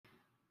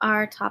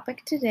Our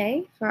topic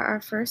today for our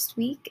first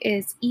week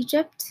is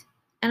Egypt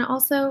and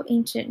also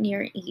ancient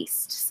Near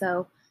East.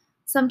 So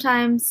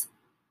sometimes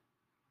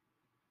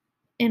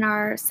in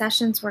our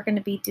sessions, we're going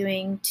to be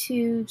doing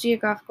 2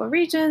 geographical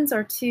regions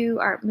or 2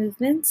 art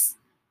movements,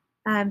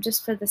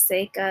 just for the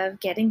sake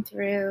of getting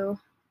through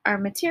our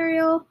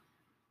material.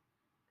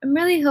 I'm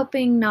really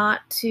hoping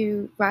not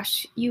to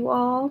rush you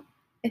all.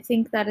 I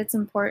think that it's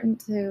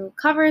important to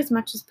cover as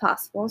much as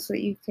possible so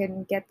that you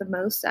can get the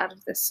most out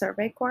of this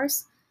survey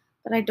course,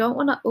 but I don't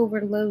want to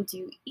overload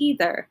you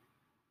either.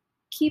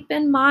 Keep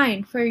in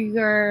mind for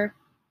your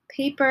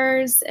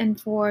papers and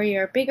for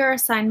your bigger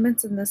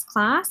assignments in this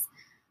class,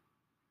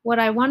 what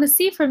I want to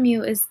see from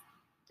you is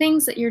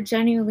things that you're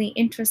genuinely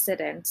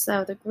interested in.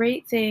 So the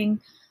great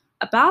thing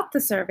about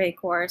the survey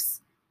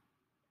course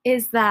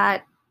is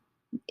that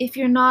if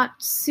you're not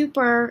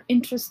super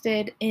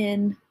interested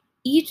in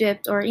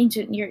Egypt or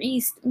ancient Near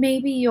East,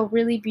 maybe you'll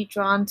really be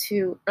drawn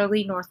to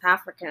early North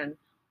African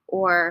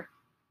or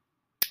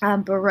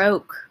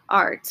Baroque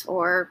art,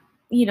 or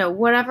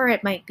whatever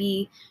it might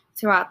be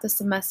throughout the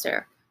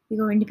semester. You're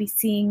going to be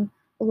seeing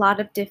a lot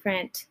of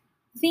different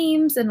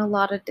themes and a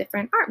lot of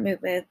different art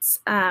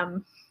movements,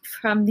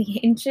 from the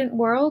ancient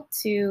world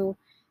to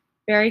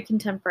very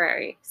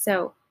contemporary.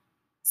 So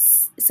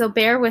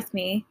bear with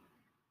me.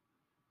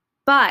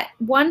 But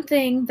one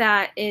thing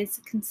that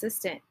is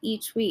consistent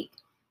each week,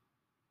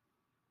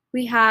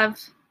 we have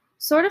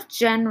sort of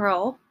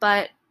general,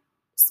 but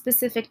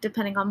specific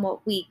depending on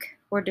what week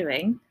we're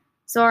doing.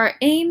 So our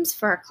aims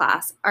for our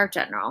class are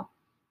general.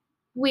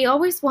 We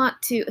always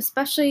want to,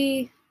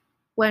 especially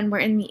when we're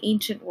in the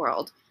ancient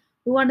world,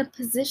 we want to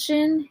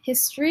position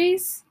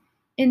histories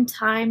in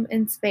time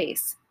and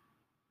space.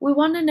 We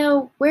want to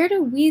know, where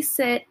do we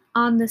sit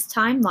on this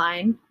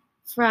timeline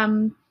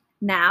from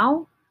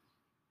now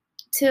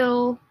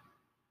till,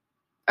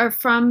 or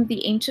from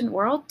the ancient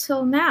world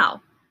till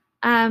now?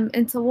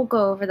 And so we'll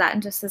go over that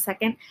in just a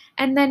second.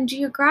 And then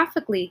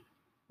geographically,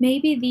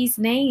 maybe these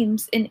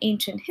names in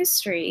ancient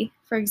history,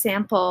 for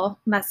example,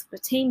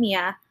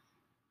 Mesopotamia,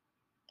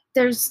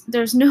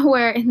 there's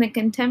nowhere in the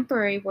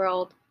contemporary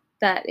world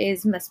that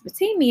is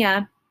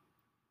Mesopotamia,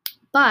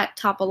 but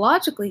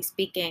topologically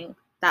speaking,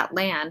 that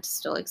land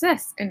still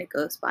exists and it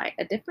goes by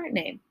a different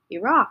name,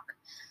 Iraq.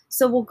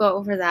 So we'll go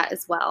over that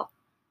as well.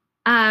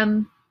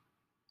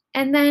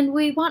 And then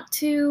we want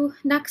to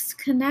next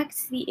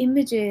connect the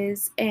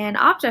images and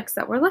objects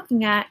that we're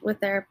looking at with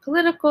their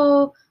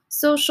political,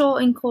 social,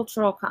 and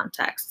cultural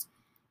context.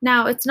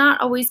 Now, it's not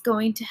always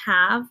going to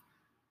have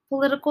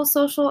political,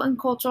 social, and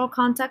cultural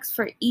context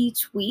for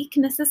each week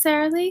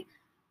necessarily,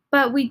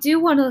 but we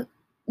do want to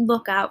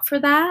look out for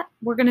that.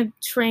 We're going to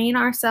train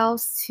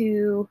ourselves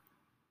to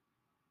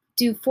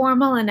do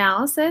formal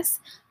analysis,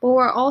 but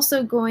we're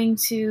also going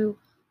to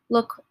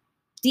look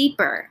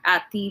deeper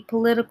at the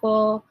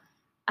political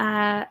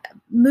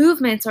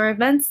movements or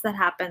events that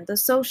happen, the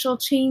social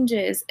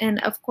changes, and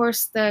of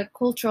course the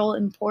cultural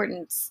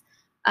importance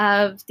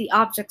of the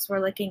objects we're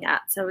looking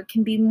at. So it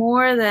can be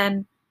more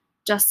than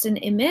just an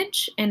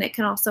image, and it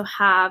can also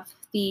have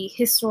the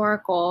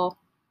historical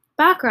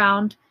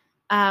background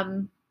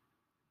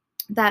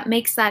that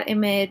makes that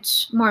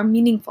image more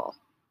meaningful.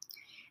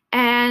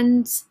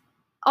 And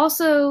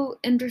also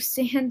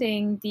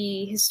understanding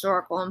the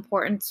historical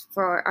importance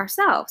for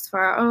ourselves, for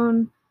our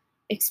own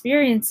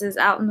experiences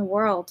out in the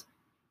world.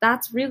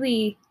 That's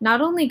really not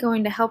only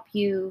going to help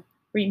you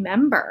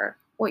remember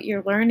what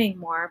you're learning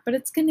more, but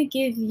it's going to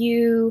give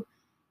you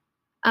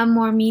a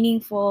more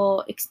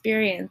meaningful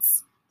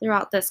experience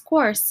throughout this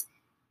course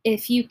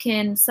if you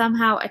can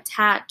somehow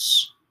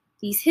attach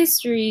these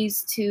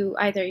histories to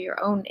either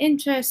your own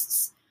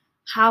interests.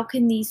 How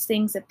can these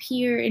things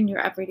appear in your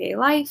everyday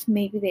life?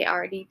 Maybe they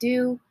already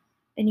do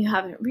and you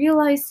haven't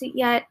realized it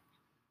yet.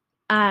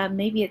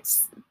 Maybe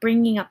it's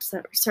bringing up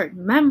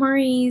certain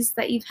memories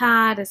that you've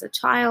had as a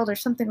child or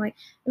something like,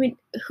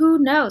 who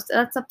knows?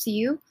 That's up to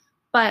you.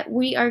 But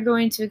we are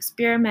going to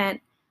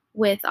experiment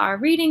with our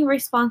reading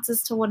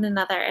responses to one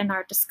another and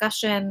our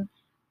discussion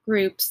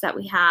groups that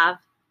we have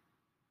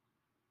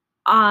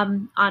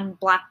on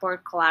Blackboard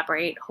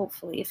Collaborate,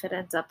 hopefully, if it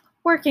ends up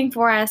working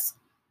for us,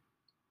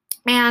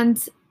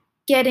 and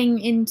getting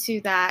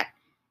into that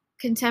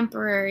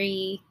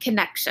contemporary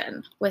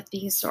connection with the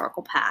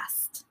historical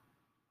past.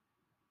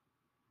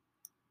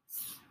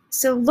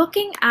 So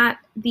looking at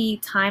the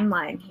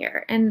timeline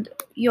here, and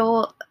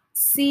you'll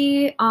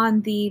see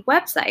on the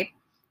website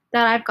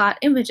that I've got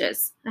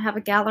images. I have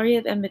a gallery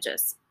of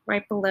images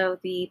right below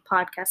the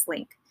podcast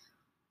link.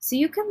 So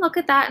you can look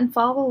at that and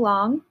follow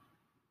along,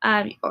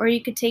 or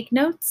you could take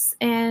notes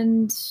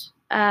and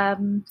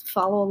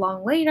follow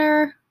along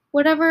later.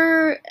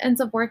 Whatever ends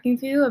up working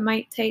for you. It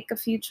might take a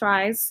few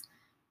tries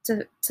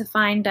to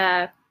find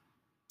the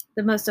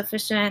most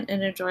efficient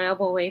and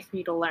enjoyable way for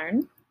you to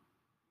learn.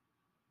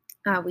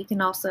 We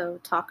can also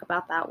talk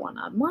about that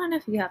one-on-one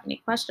if you have any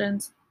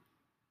questions.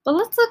 But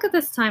let's look at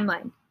this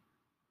timeline.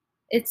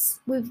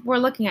 We're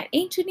looking at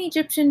ancient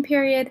Egyptian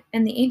period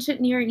and the ancient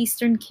Near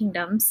Eastern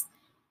kingdoms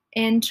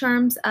in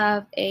terms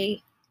of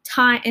a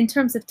time, in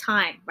terms of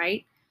time,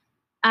 right?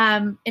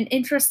 And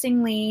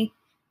interestingly,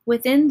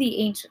 within the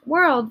ancient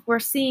world, we're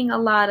seeing a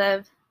lot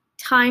of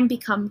time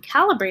become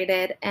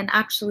calibrated and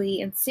actually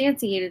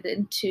instantiated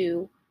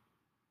into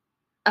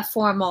a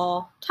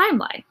formal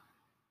timeline.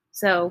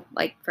 So,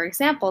 like, for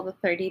example, the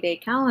 30-day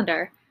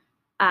calendar,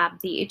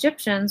 the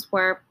Egyptians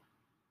were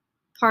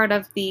part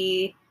of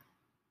they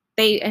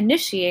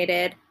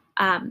initiated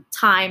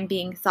time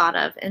being thought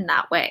of in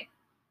that way.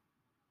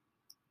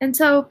 And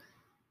so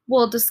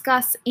we'll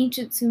discuss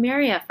ancient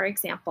Sumeria, for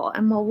example,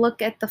 and we'll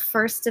look at the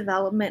first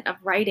development of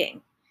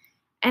writing.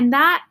 And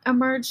that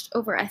emerged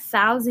over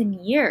 1,000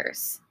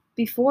 years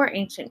before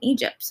ancient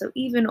Egypt, so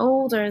even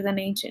older than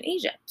ancient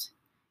Egypt.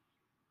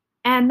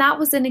 And that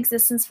was in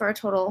existence for a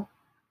total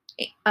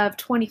of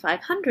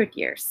 2,500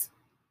 years.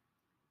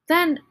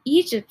 Then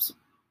Egypt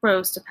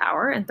rose to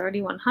power in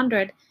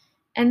 3,100,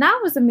 and that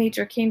was a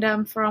major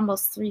kingdom for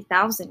almost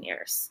 3,000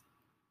 years.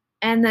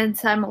 And then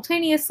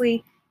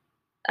simultaneously,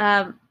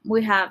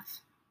 we have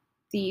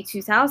the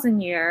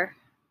 2,000 year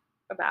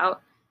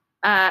about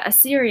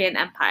Assyrian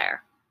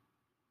Empire.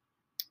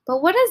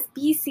 But what does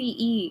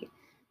BCE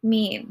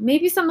mean?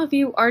 Maybe some of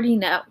you already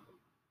know,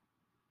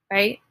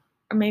 right?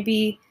 Or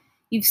maybe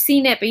you've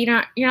seen it, but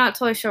you're not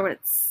totally sure what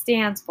it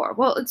stands for.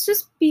 Well, it's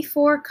just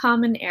before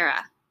Common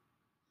Era.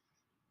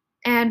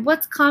 And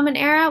what's Common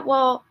Era?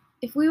 Well,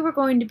 if we were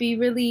going to be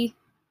really,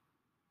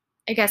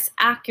 I guess,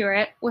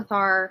 accurate with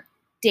our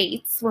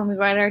dates, when we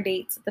write our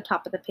dates at the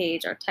top of the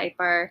page or type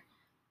our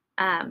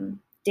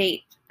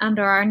date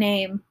under our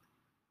name,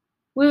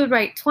 we would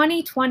write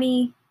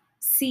 2020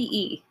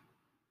 CE,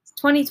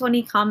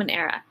 2020 Common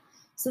Era.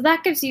 So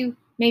that gives you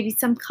maybe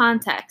some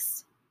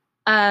context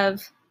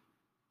of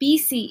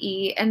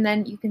BCE, and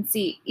then you can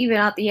see even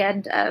at the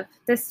end of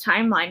this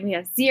timeline, we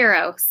have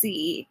 0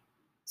 CE,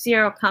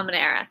 0 Common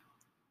Era.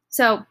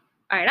 So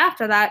right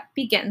after that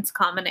begins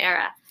Common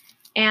Era.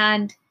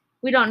 And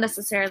we don't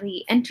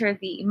necessarily enter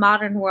the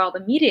modern world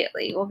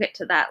immediately. We'll get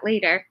to that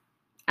later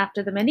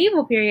after the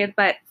medieval period,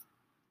 but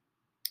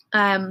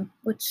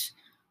which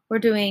we're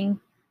doing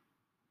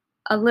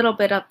a little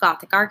bit of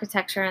Gothic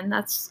architecture, and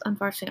that's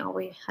unfortunately all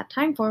we had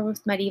time for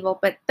with medieval,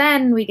 but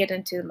then we get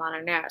into the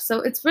modern era.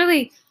 So it's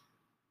really,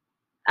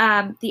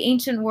 the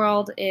ancient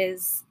world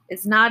is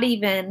not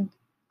even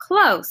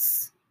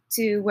close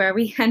to where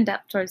we end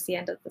up towards the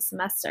end of the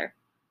semester.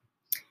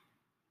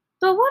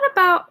 But what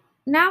about,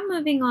 now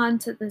moving on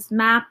to this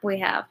map we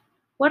have,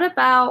 what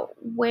about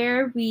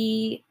where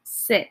we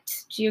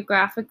sit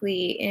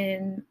geographically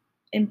in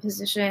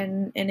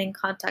position and in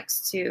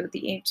context to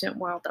the ancient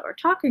world that we're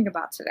talking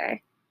about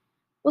today?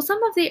 Well,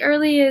 some of the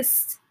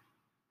earliest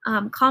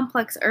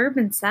complex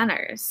urban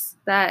centers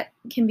that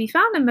can be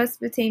found in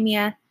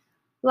Mesopotamia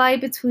lie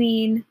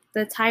between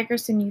the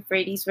Tigris and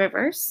Euphrates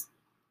rivers.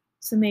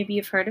 So maybe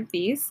you've heard of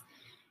these.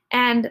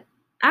 And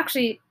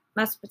actually,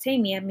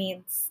 Mesopotamia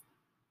means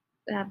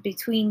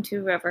between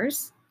two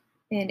rivers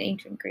in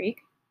ancient Greek.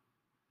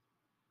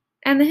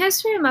 And the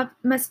history of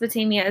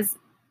Mesopotamia is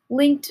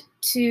linked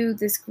to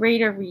this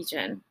greater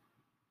region.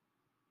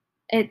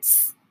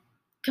 It's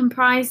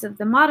comprised of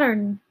the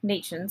modern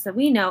nations that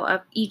we know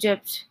of: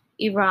 Egypt,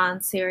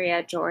 Iran,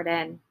 Syria,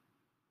 Jordan,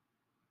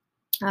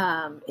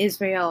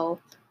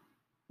 Israel,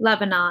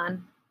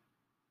 Lebanon,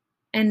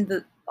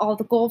 and all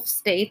the Gulf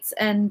states,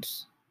 and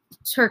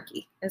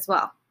Turkey as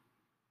well.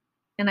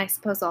 And I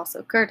suppose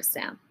also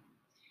Kurdistan.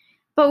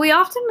 But we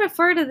often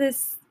refer to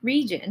this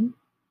region,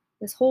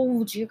 this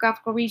whole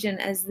geographical region,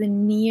 as the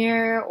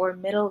Near or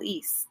Middle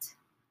East,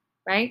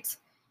 right?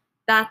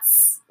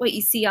 That's what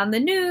you see on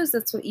the news.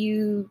 That's what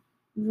you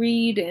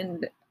read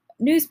in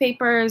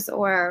newspapers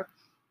or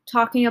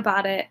talking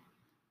about it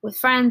with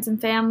friends and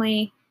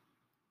family.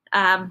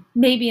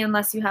 Maybe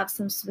unless you have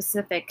some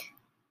specific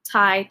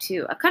tie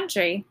to a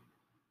country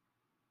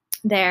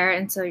there,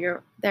 and so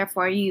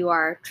therefore you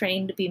are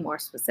trained to be more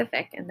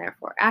specific and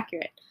therefore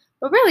accurate.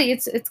 But really,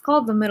 it's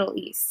called the Middle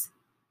East.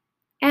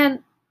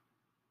 And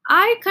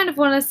I kind of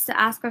want us to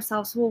ask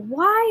ourselves, well,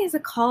 why is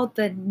it called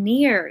the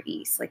Near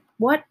East? Like,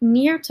 what,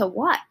 near to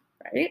what,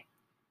 right?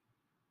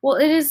 Well,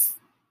 it is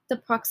the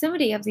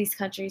proximity of these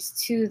countries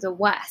to the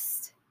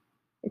West.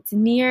 It's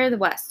near the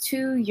West,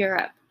 to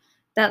Europe,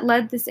 that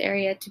led this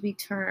area to be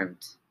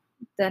termed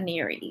the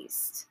Near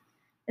East.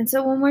 And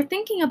so when we're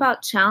thinking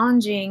about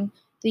challenging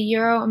the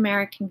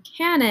Euro-American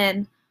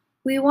canon,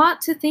 we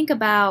want to think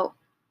about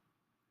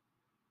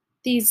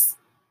these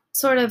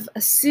sort of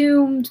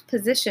assumed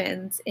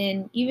positions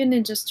even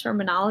in just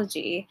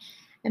terminology.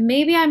 And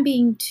maybe I'm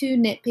being too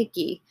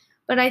nitpicky,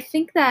 but I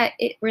think that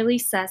it really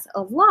says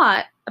a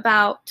lot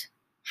about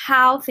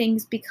how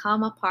things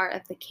become a part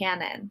of the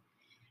canon.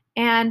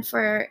 And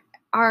for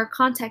our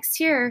context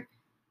here,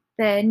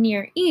 the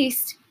Near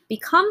East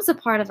becomes a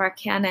part of our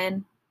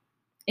canon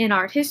in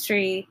art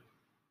history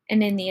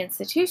and in the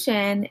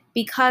institution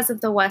because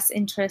of the West's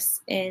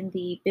interest in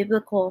the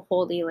biblical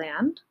Holy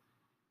Land,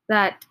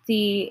 that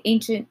the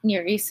ancient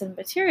Near Eastern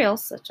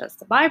materials, such as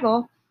the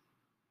Bible,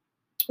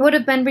 would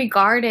have been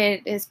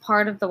regarded as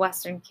part of the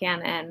Western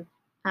canon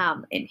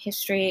in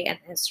history and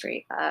the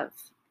history of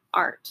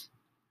art.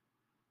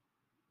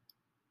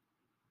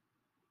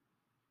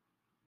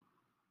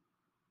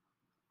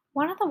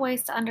 One of the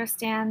ways to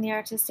understand the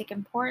artistic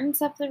importance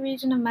of the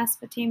region of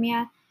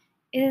Mesopotamia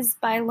is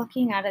by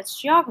looking at its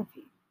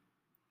geography.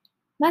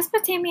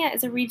 Mesopotamia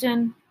is a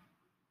region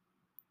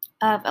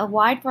of a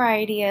wide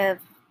variety of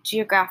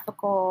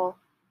geographical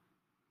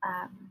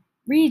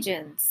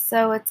regions.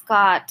 So it's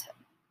got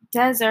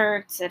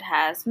deserts, it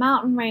has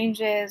mountain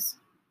ranges,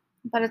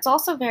 but it's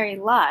also very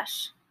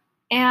lush.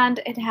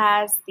 And it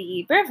has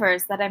the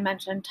rivers that I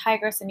mentioned,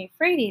 Tigris and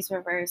Euphrates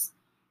rivers,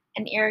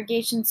 and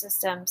irrigation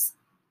systems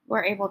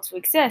were able to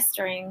exist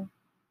using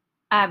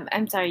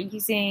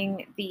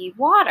the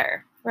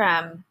water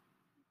from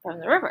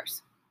the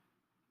rivers.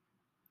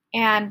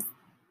 And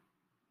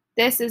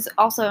this is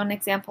also an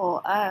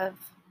example of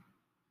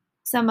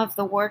some of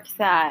the work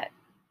that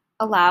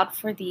allowed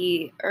for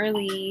the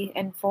early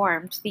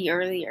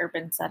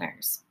urban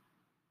centers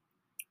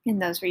in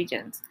those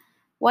regions.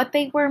 What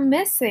they were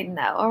missing,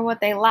 though, or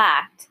what they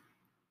lacked,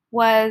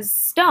 was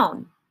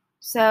stone.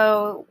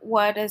 So,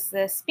 what does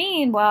this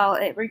mean? Well,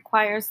 it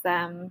requires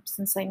them,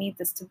 since they need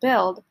this to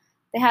build,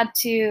 they had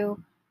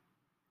to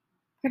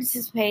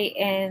participate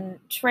in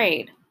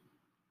trade.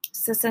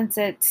 So, since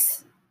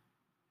it's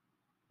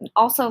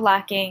also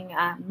lacking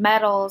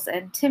metals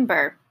and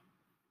timber,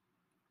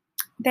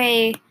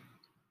 they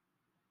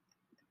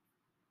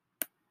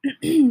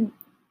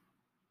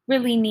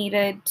really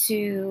needed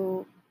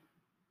to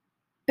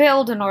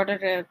build in order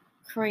to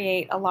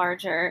create a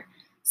larger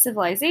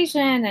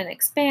civilization and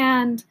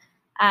expand,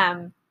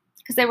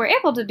 because they were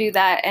able to do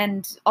that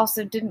and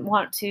also didn't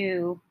want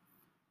to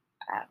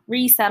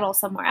resettle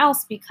somewhere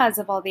else because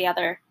of all the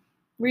other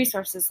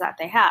resources that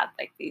they had,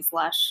 like these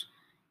lush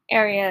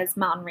areas,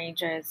 mountain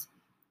ranges,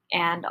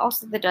 and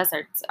also the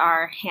deserts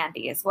are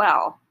handy as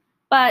well.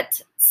 But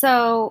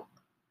so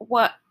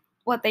what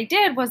they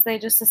did was they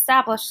just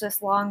established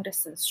this long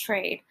distance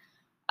trade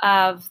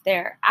of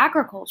their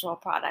agricultural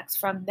products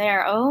from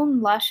their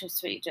own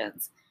luscious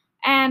regions,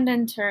 and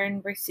in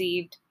turn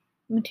received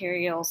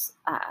materials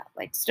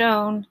like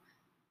stone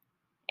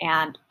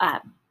and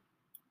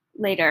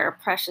later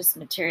precious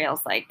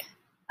materials like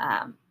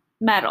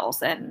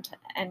metals and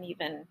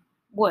even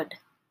wood.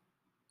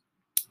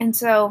 And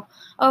so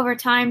over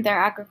time, their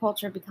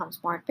agriculture becomes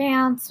more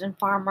advanced, and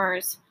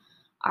farmers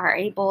are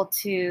able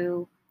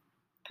to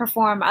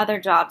perform other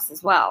jobs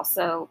as well.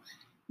 So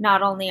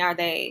not only are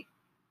they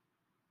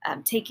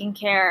taking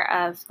care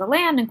of the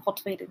land and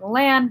cultivating the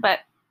land, but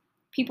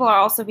people are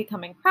also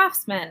becoming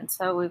craftsmen.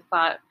 So we've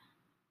got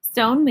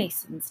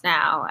stonemasons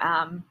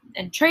now,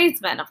 and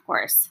tradesmen, of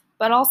course,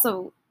 but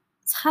also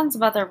tons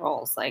of other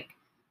roles, like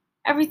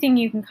everything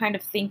you can kind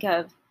of think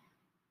of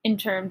in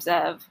terms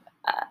of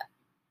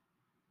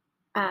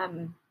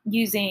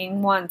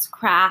using one's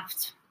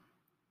craft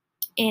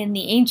in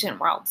the ancient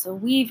world. So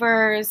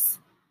weavers,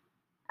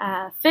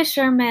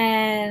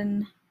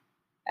 fishermen,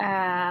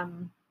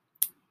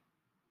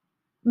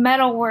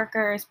 metal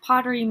workers,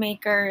 pottery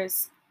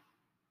makers.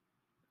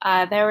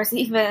 There was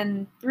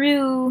even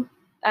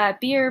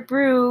beer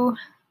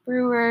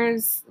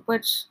brewers,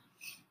 which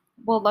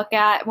we'll look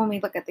at when we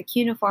look at the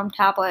cuneiform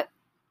tablet.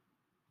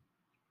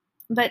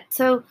 But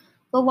so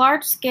the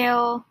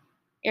large-scale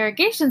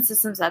irrigation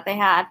systems that they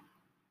had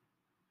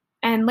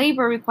and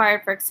labor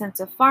required for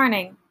extensive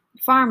farming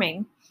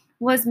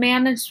was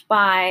managed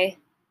by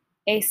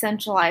a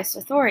centralized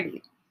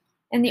authority.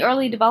 And the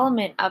early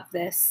development of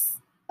this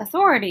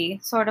authority,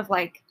 sort of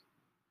like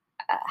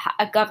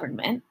a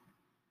government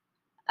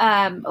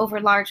over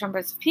large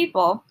numbers of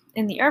people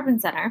in the urban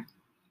center,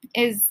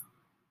 is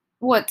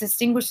what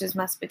distinguishes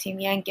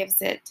Mesopotamia and gives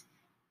it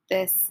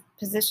this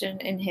position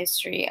in the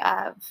history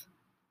of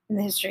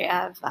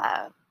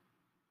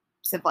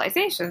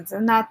civilizations.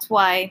 And that's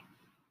why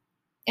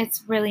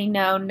it's really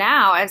known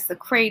now as the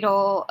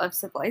cradle of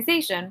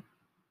civilization.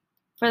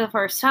 For the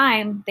first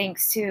time,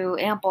 thanks to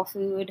ample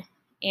food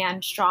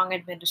and strong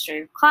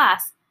administrative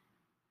class,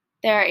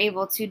 they're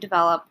able to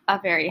develop a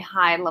very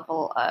high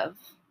level of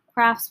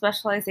craft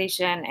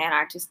specialization and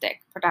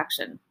artistic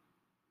production.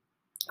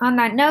 On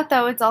that note,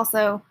 though, it's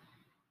also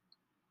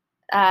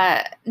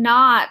I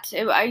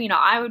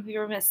would be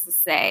remiss to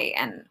say,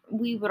 and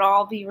we would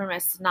all be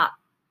remiss to not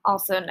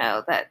also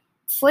know, that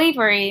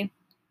slavery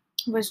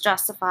was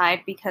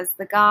justified because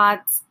the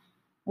gods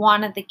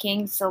wanted the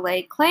kings to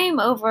lay claim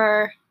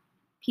over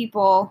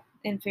people,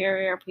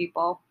 inferior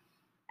people.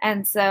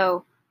 And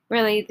so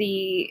really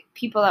the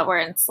people that were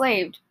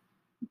enslaved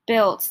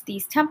built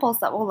these temples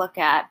that we'll look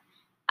at,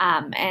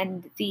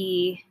 and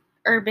the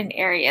urban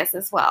areas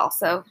as well.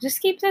 So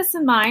just keep this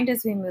in mind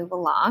as we move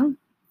along.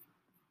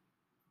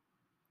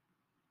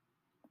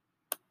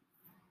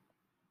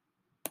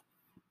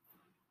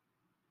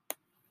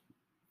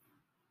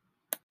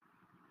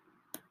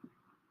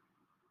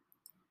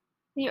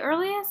 The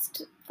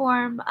earliest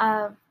form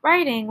of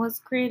writing was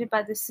created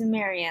by the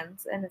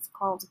Sumerians, and it's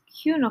called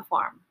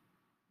cuneiform.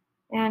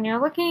 And you're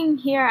looking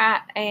here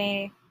at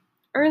a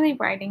early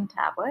writing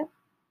tablet,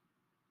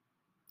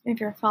 if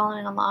you're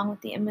following along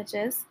with the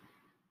images.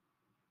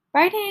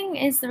 Writing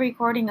is the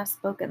recording of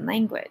spoken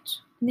language,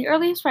 and the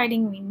earliest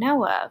writing we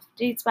know of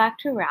dates back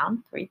to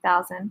around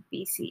 3000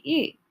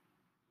 BCE.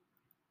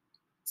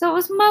 So it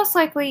was most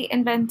likely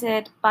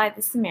invented by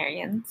the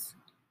Sumerians,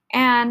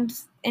 and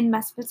in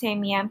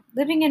Mesopotamia,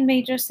 living in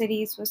major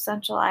cities with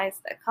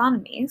centralized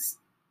economies,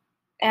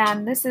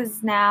 and this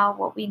is now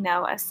what we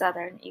know as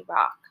southern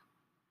Iraq.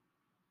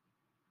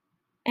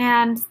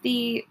 And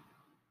the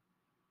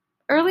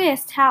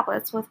earliest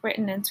tablets with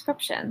written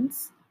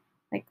inscriptions,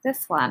 like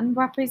this one,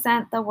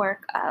 represent the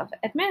work of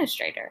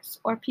administrators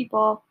or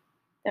people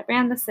that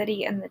ran the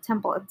city and the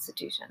temple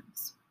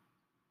institutions,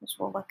 which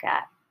we'll look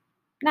at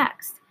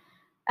next.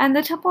 And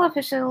the temple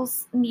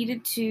officials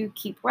needed to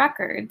keep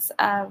records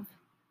of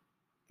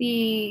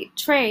the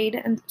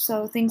trade, and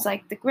so things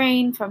like the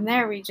grain from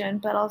their region,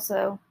 but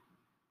also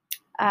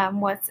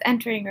what's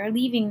entering or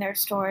leaving their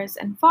stores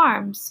and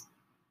farms,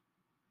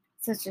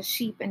 such as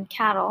sheep and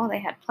cattle. They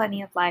had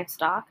plenty of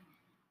livestock,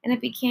 and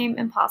it became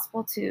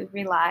impossible to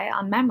rely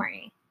on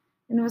memory.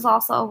 And it was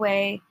also a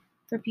way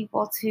for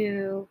people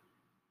to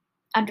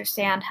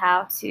understand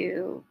how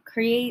to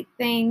create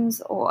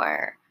things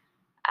or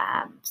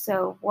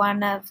so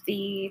one of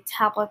the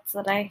tablets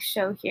that I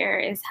show here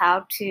is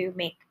how to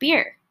make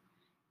beer.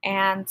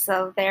 And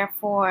so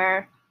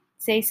therefore,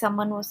 say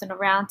someone wasn't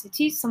around to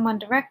teach someone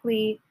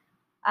directly,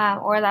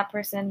 or that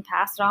person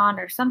passed on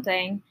or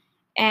something,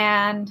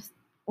 and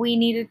we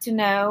needed to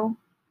know,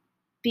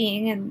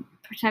 being and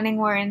pretending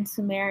we're in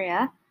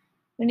Sumeria,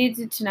 we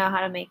needed to know how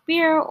to make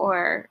beer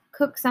or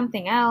cook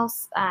something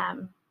else.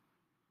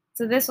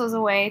 So this was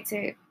a way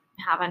to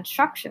have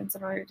instructions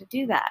in order to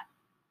do that.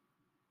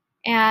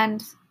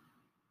 And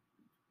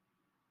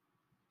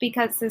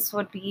because this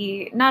would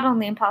be not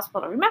only impossible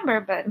to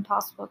remember, but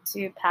impossible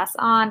to pass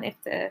on if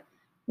the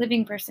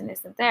living person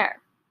isn't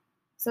there.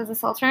 So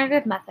this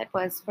alternative method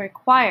was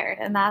required,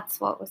 and that's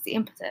what was the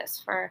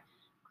impetus for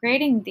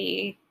creating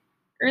the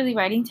early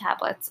writing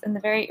tablets. And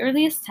the very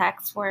earliest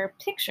texts were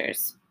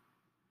pictures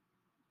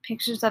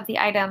of the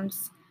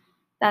items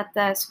that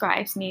the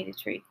scribes needed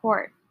to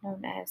record,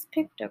 known as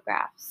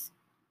pictographs.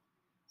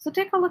 So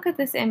take a look at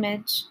this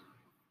image,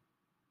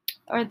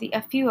 or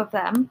a few of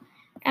them,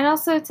 and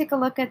also take a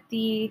look at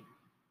the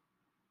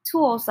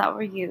tools that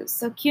were used.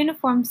 So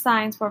cuneiform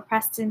signs were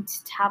pressed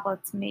into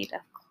tablets made of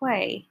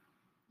clay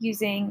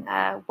using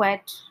a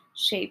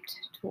wedge-shaped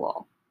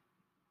tool.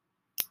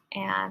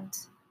 And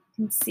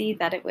you can see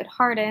that it would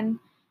harden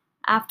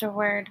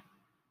afterward,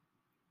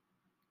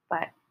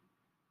 but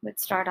would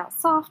start out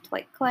soft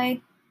like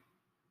clay,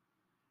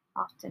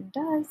 often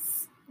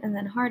does, and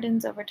then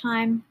hardens over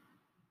time.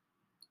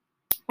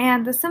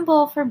 And the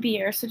symbol for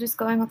beer, so just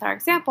going with our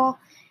example,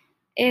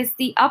 is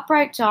the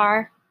upright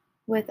jar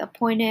with a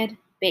pointed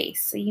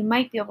base. So you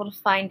might be able to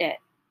find it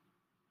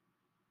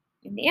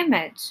in the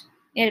image.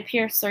 It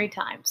appears 3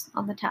 times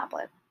on the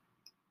tablet.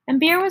 And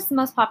beer was the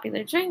most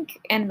popular drink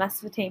in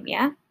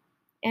Mesopotamia,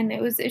 and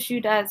it was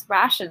issued as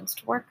rations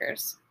to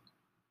workers.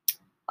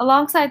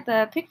 Alongside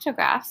the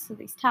pictographs of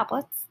these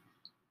tablets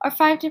are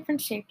 5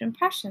 different shaped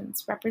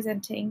impressions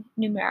representing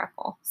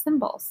numerical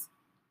symbols.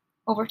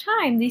 Over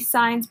time, these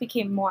signs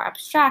became more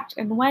abstract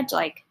and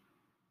wedge-like,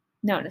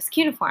 known as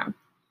cuneiform.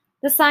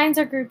 The signs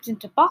are grouped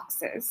into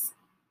boxes,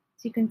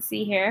 as you can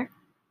see here,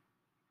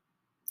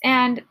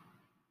 and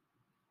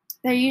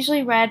they're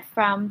usually read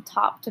from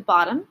top to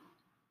bottom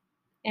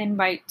and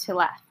right to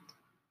left.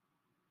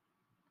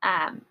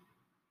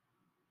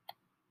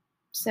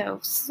 So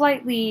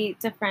slightly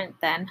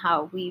different than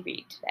how we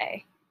read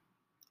today.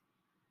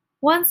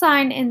 One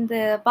sign in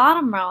the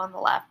bottom row on the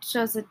left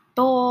shows a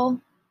bowl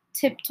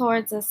tipped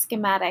towards a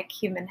schematic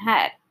human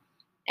head,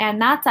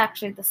 and that's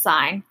actually the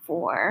sign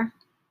for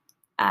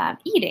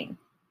eating.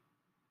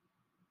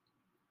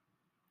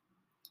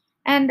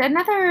 And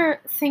another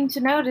thing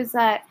to note is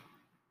that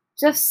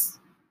just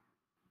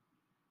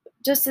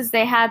as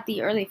they had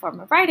the early form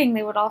of writing,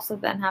 they would also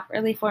then have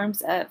early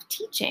forms of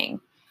teaching.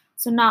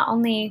 So not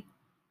only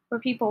were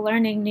people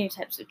learning new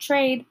types of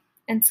trade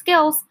and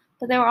skills,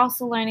 but they were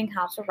also learning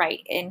how to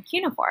write in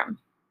cuneiform.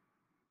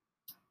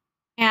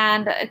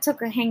 And it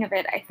took a hang of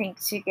it, I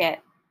think, to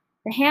get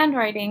the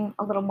handwriting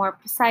a little more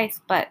precise,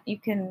 but you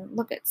can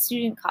look at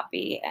student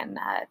copy and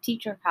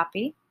teacher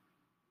copy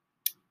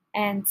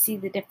and see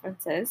the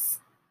differences.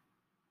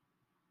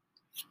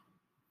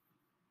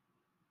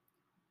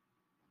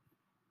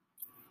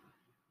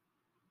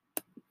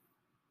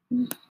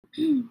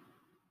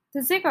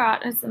 The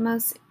ziggurat is the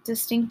most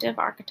distinctive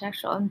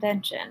architectural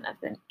invention of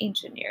the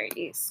ancient Near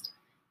East.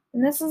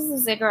 And this is the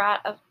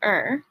ziggurat of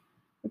Ur,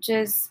 which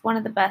is one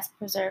of the best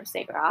preserved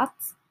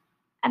ziggurats.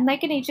 And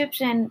like an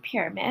Egyptian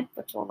pyramid,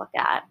 which we'll look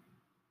at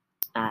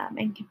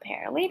and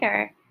compare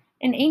later,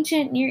 an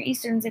ancient Near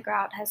Eastern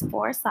ziggurat has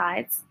 4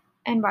 sides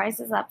and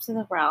rises up to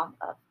the realm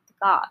of the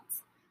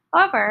gods.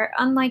 However,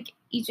 unlike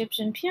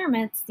Egyptian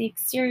pyramids, the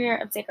exterior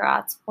of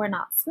ziggurats were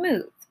not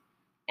smooth,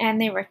 and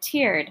they were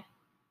tiered.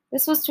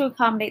 This was to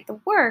accommodate the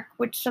work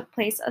which took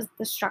place as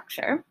the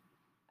structure,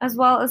 as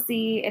well as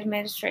the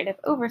administrative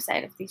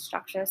oversight of these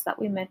structures that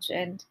we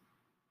mentioned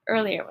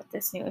earlier with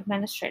this new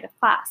administrative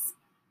class.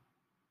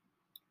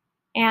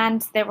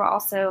 And there were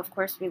also, of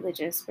course,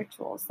 religious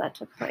rituals that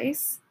took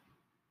place.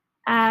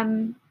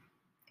 And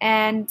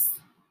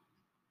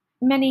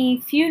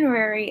many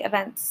funerary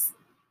events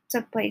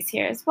took place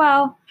here as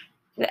well,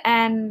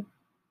 and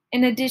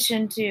in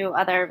addition to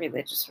other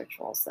religious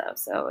rituals, though.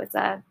 So it's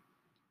a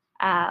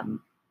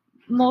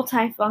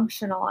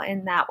multifunctional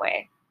in that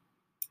way.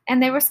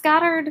 And they were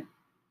scattered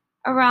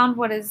around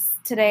what is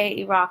today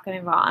Iraq and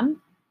Iran.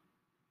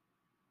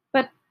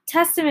 But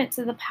testament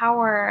to the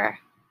power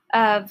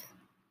of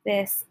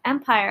this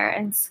empire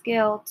and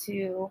skill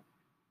to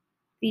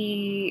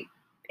the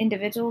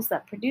individuals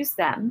that produced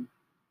them.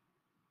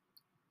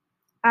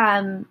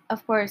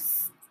 Of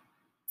course,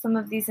 some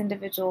of these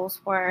individuals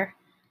were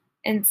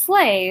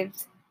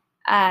enslaved,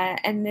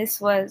 and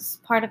this was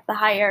part of the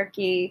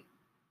hierarchy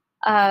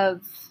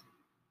of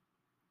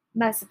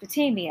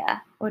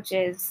Mesopotamia, which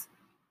is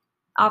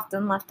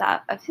often left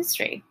out of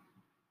history.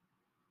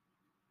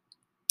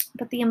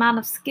 But the amount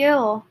of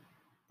skill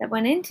that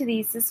went into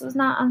this was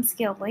not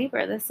unskilled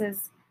labor.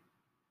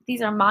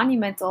 These are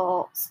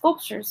monumental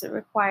sculptures that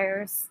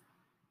requires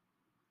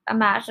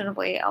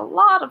imaginably a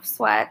lot of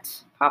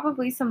sweat,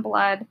 probably some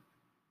blood,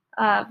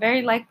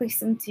 very likely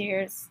some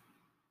tears,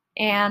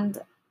 and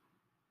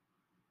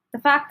the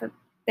fact that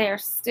they're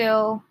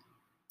still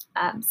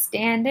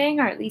standing,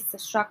 or at least the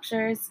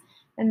structures,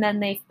 and then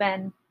they've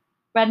been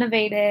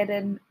renovated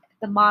in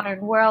the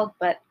modern world,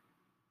 but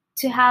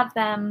to have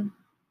them,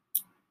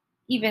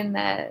 even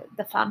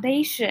the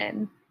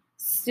foundation,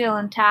 still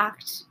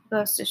intact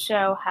goes to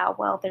show how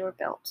well they were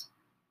built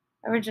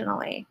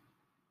originally.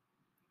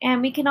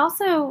 And we can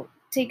also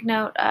take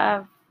note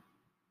of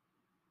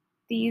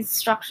these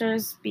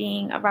structures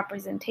being a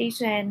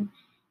representation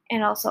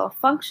and also a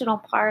functional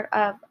part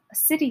of a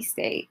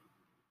city-state,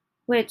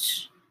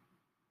 which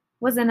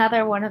was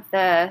another one of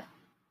the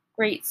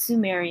great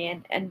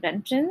Sumerian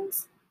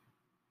inventions.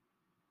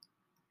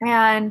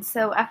 And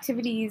so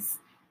activities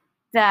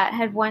that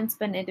had once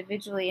been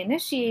individually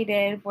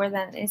initiated were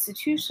then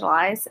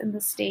institutionalized, and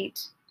the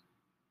state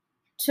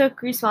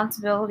took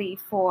responsibility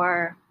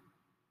for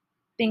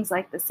things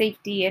like the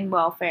safety and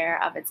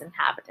welfare of its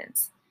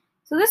inhabitants.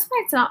 So this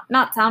might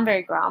not sound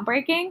very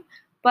groundbreaking,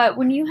 but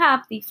when you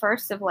have the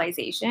first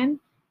civilization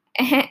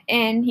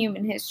in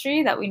human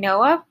history that we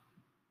know of,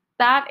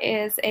 that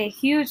is a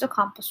huge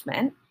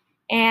accomplishment,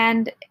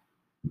 and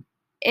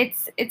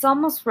it's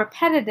almost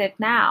repetitive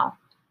now,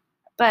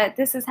 but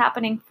this is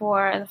happening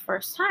for the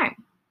first time.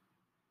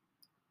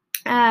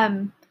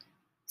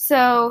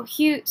 So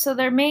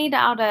they're made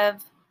out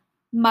of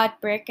mud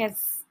brick,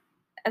 as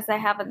I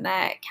have in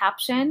the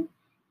caption,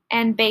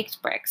 and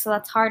baked brick. So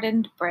that's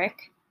hardened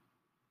brick.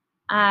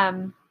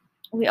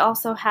 We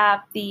also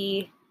have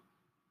the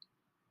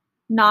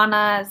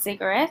Nana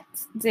ziggurat.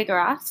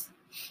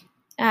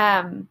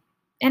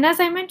 And as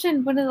I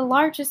mentioned, one of the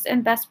largest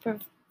and best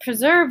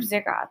preserved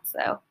ziggurats,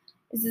 though,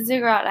 is the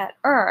ziggurat at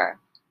Ur.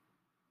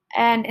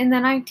 And in the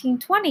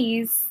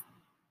 1920s,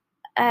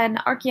 an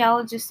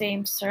archaeologist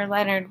named Sir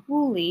Leonard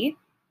Woolley,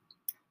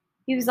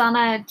 he was on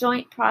a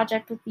joint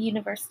project with the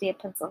University of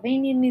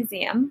Pennsylvania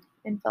Museum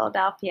in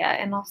Philadelphia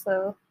and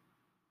also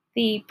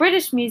the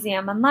British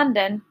Museum in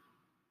London.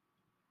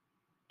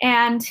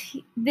 And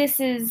this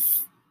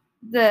is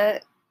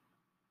the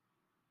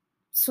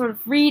sort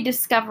of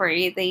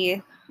rediscovery,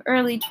 the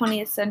early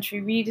 20th century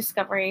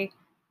rediscovery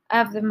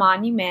of the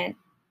monument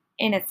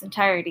in its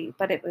entirety,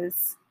 but it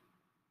was,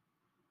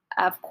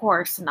 of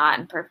course, not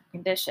in perfect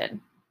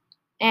condition.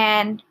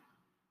 And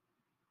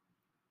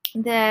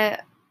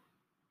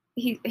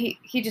he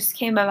just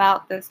came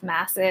about this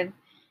massive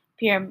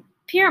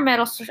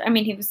pyramidal structure. I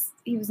mean,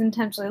 he was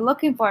intentionally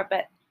looking for it,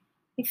 but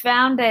he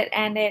found it,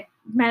 and it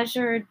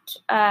measured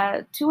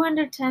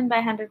 210 by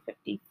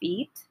 150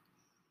 feet,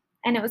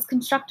 and it was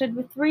constructed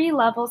with 3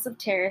 levels of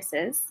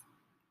terraces.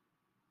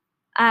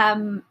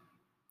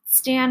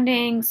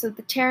 Standing, so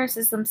the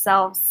terraces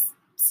themselves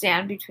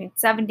stand between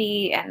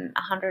 70 and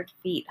 100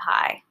 feet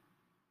high.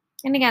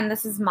 And again,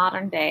 this is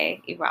modern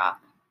day Iraq.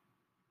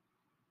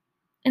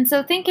 And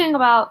so thinking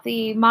about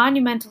the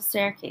monumental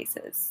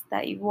staircases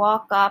that you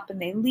walk up and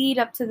they lead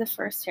up to the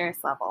first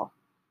terrace level.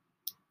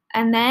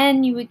 And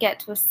then you would get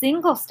to a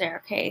single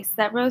staircase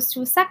that rose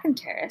to a second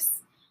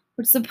terrace,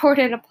 which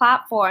supported a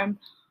platform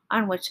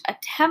on which a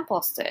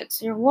temple stood.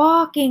 So you're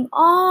walking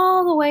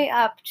all the way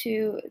up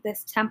to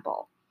this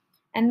temple.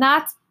 And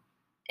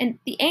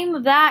the aim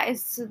of that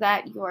is so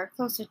that you are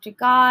closer to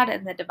God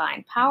and the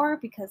divine power,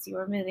 because you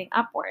are moving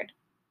upward.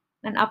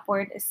 And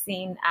upward is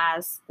seen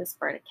as this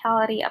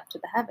verticality up to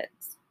the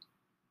heavens.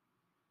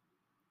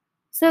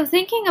 So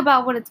thinking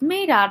about what it's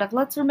made out of,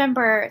 let's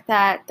remember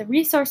that the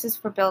resources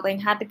for building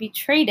had to be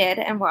traded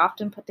and were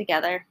often put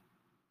together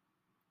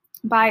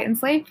by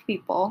enslaved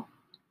people.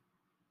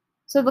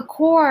 So the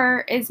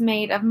core is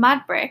made of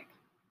mud brick,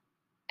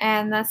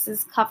 and this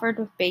is covered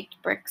with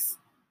baked bricks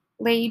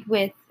laid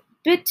with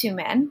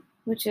bitumen,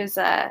 which is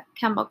a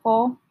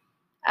chemical.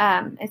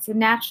 It's a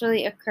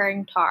naturally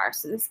occurring tar,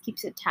 so this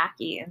keeps it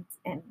tacky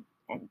and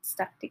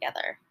stuck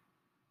together.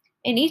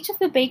 And each of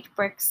the baked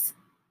bricks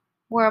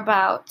were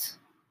about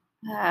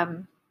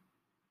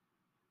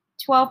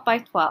 12 by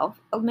 12,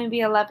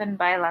 maybe 11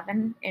 by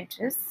 11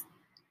 inches,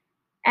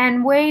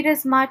 and weighed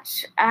as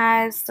much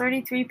as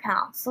 33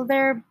 pounds. So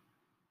they're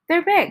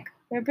big.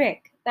 They're big.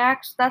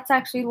 That's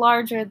actually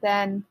larger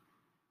than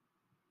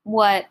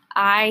what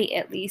I,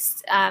 at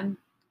least, and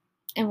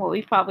what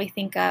we probably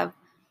think of,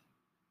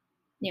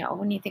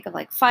 when you think of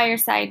like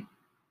fireside,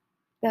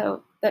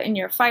 the in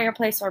your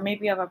fireplace, or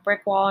maybe you have a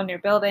brick wall in your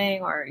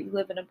building, or you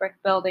live in a brick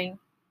building.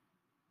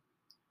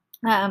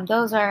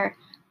 Those are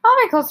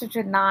probably closer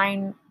to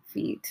 9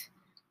 feet.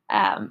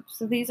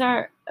 So these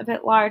are a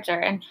bit larger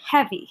and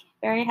heavy,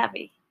 very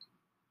heavy.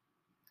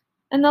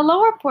 And the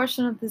lower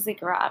portion of the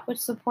ziggurat, which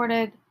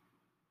supported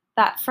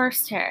that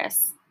first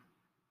terrace,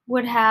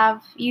 would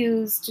have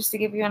used, just to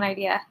give you an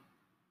idea,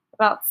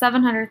 about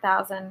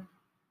 700,000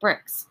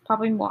 bricks,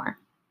 probably more.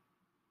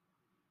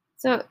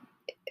 So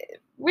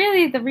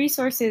really the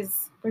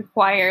resources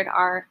required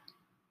are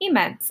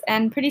immense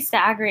and pretty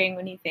staggering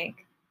when you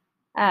think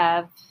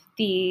of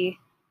the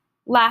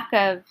lack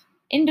of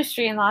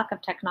industry and lack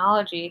of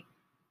technology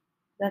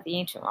that the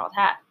ancient world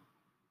had.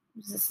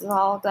 This is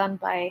all done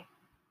by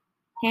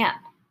hand,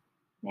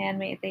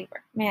 man-made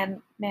labor,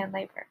 man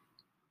labor.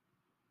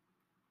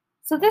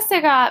 So this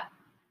ziggurat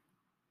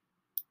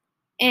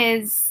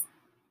is,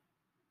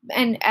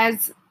 and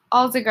as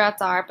all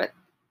ziggurats are, but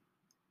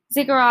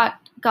ziggurat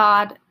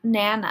god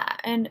Nanna,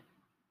 and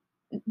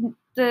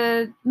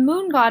the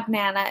moon god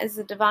Nanna is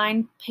the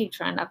divine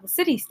patron of the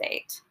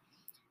city-state.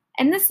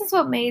 And this is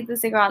what made the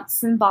ziggurats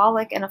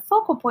symbolic and a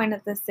focal point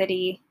of the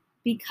city,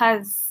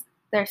 because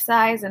their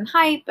size and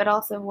height, but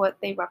also what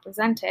they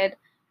represented.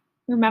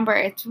 Remember,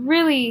 it's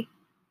really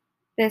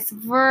this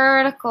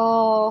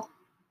vertical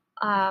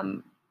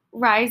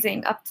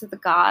rising up to the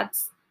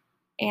gods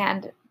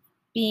and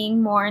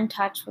being more in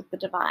touch with the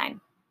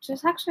divine, which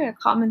is actually a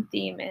common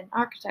theme in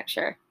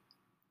architecture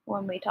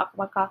when we talk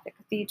about Gothic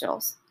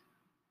cathedrals.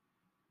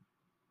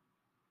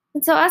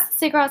 And so as the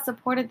ziggurat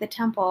supported the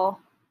temple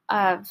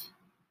of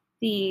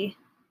the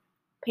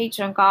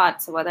patron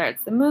god, so whether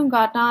it's the moon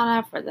god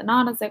Nanna for the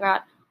Nanna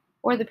ziggurat,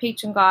 or the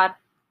patron god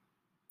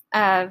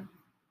of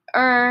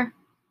Ur,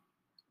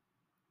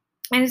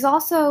 and is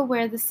also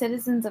where the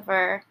citizens of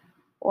Ur,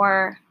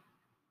 or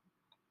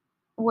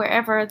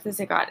wherever the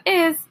ziggurat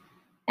is,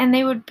 and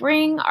they would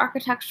bring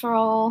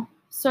architectural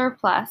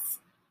surplus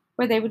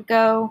where they would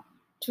go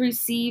to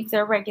receive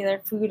their regular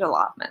food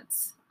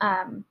allotments.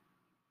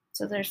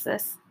 So there's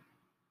this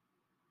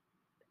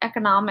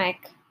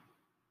economic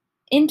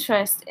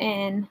interest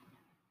in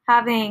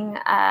having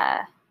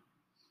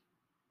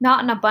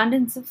not an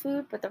abundance of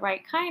food, but the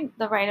right kind,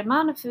 the right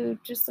amount of food,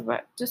 just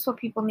what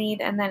people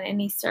need, and then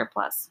any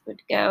surplus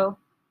would go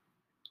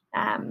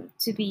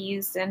to be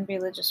used in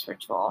religious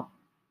ritual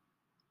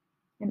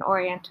and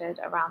oriented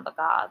around the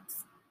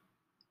gods.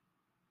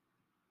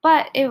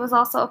 But it was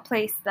also a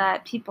place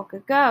that people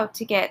could go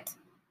to get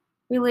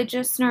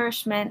religious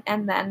nourishment,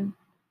 and then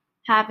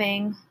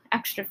having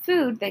extra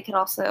food, they could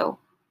also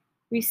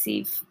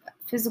receive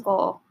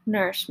physical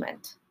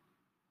nourishment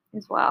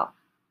as well.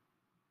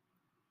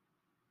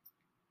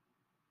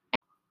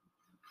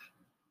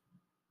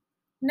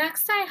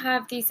 Next, I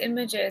have these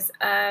images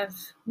of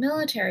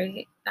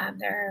military.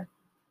 They're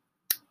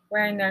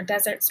wearing their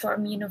Desert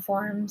Storm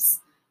uniforms.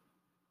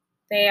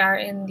 They are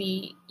in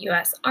the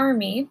US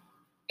Army,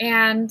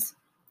 and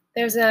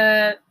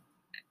I've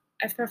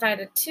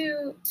provided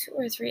two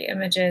or three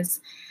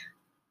images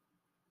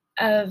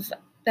of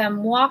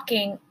them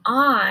walking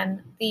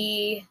on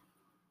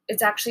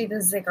it's actually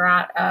the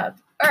ziggurat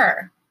of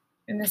Ur,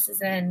 and this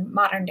is in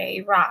modern day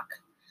Iraq.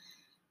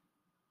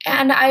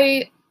 And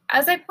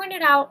as I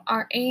pointed out,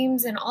 our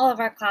aims in all of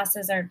our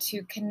classes are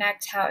to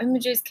connect how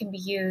images can be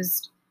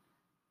used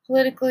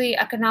politically,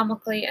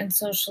 economically, and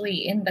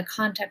socially in the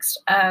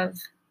context of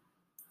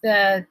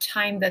the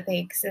time that they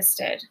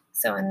existed.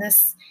 So in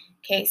this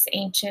case,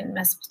 ancient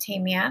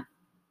Mesopotamia.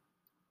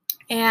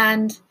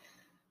 And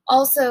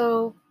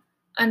also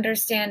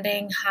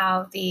understanding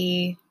how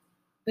the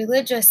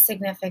religious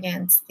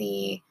significance,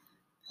 the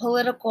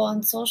political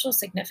and social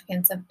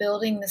significance of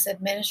building this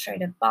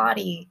administrative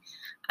body,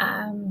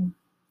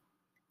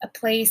 a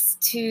place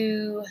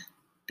to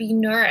be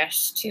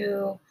nourished,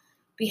 to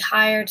be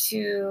higher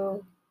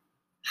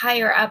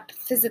up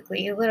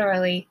physically,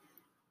 literally,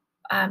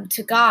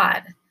 to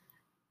God.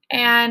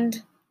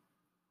 And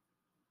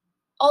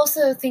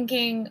also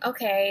thinking,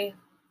 okay,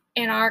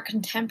 in our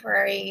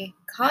contemporary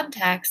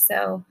context,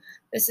 so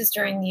this is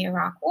during the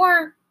Iraq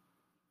War,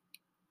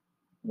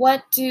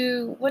 what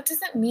does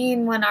it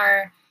mean when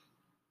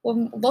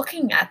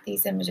looking at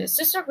these images?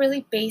 Just a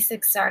really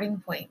basic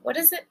starting point. What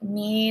does it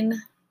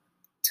mean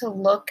to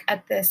look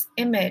at this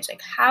image?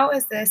 Like, how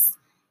is this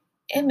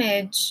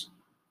image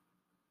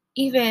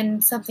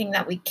even something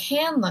that we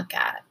can look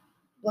at?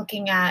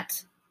 Looking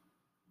at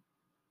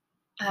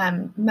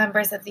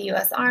members of the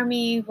US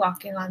Army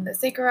walking on the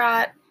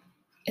ziggurat.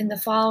 In the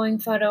following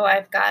photo,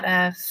 I've got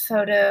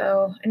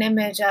an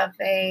image of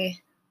a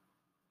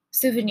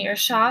souvenir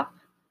shop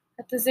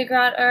at the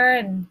Ziggurat Ur,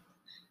 and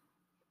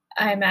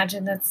I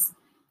imagine that's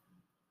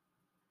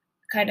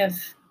kind of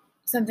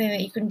something that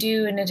you can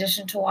do in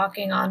addition to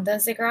walking on the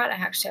Ziggurat. I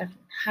actually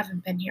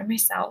haven't been here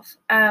myself.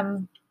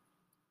 And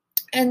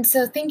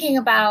so thinking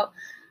about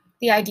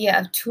the idea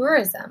of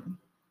tourism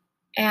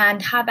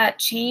and how that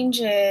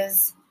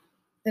changes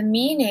the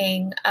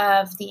meaning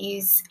of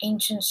these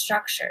ancient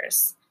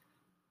structures.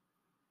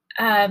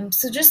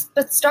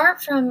 But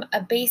start from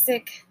a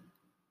basic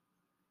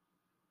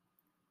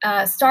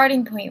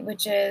starting point,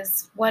 which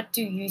is, what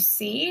do you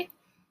see?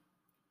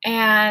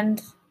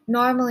 And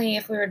normally,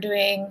 if we were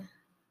doing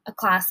a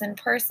class in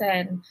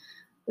person,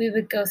 we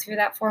would go through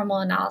that formal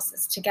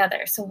analysis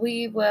together. So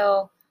we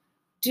will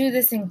do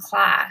this in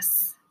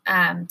class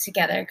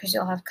together, because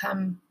you'll have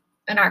come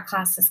in our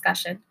class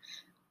discussion,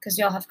 because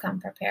you'll have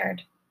come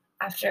prepared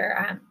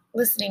after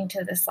listening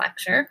to this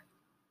lecture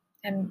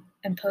and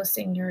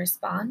posting your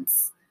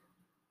response.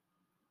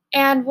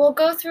 And we'll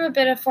go through a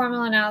bit of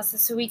formal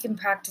analysis so we can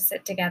practice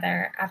it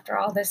together. After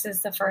all, this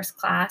is the first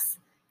class.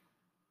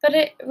 But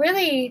it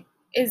really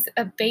is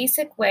a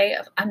basic way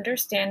of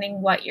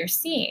understanding what you're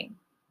seeing.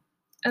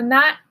 And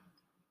that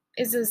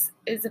is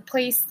a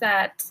place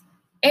that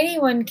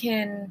anyone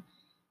can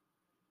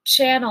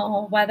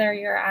channel, whether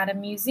you're at a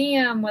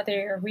museum, whether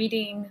you're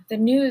reading the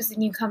news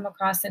and you come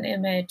across an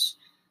image,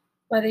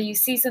 whether you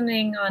see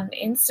something on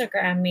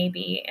Instagram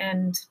maybe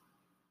and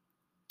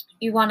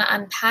you want to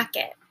unpack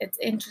it. It's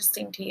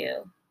interesting to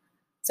you.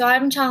 So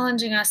I'm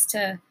challenging us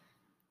to,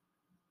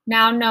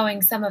 now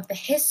knowing some of the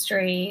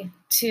history,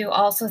 to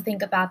also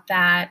think about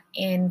that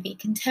in the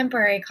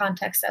contemporary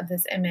context of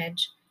this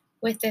image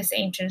with this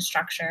ancient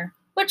structure,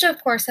 which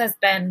of course has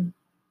been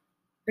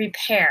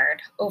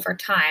repaired over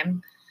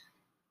time.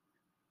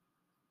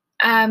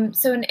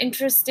 So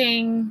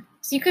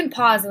you can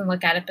pause and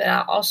look at it, but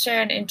I'll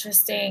share an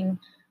interesting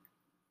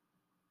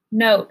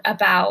note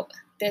about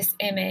this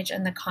image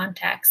and the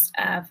context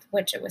of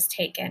which it was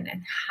taken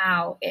and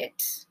how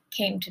it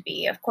came to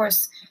be. Of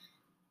course,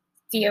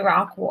 the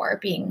Iraq War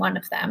being one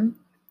of them.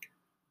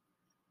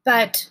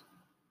 But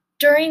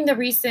during the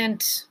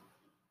recent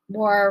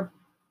war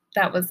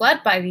that was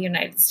led by the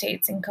United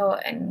States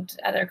and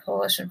other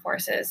coalition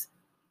forces,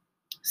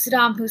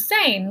 Saddam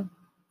Hussein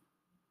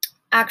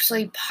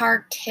actually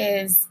parked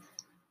his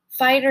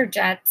fighter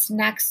jets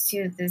next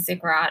to the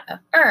Ziggurat of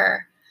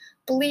Ur,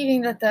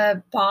 believing that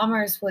the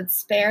bombers would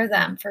spare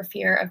them for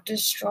fear of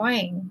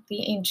destroying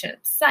the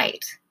ancient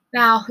site.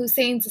 Now,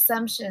 Hussein's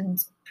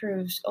assumptions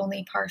proved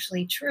only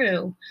partially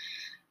true.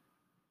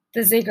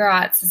 The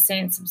Ziggurat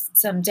sustained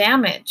some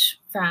damage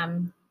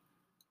from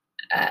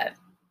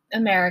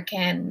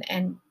American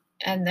and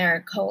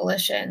their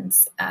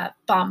coalition's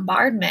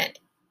bombardment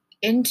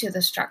into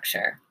the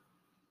structure.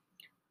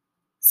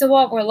 So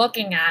what we're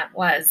looking at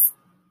was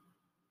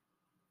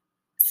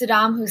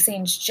Saddam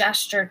Hussein's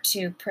gesture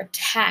to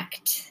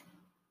protect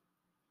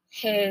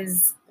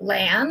his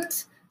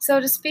land, so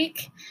to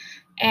speak,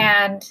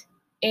 and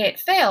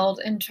it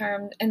failed in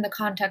the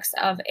context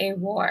of a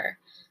war.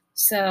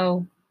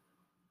 So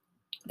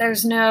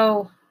there's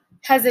no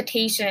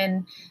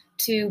hesitation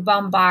to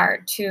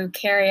bombard, to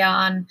carry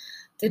on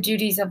the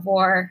duties of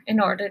war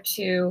in order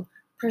to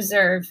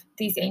preserve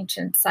these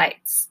ancient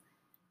sites.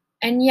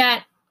 And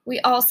yet we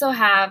also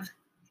have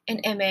an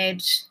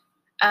image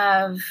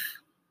of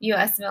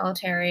US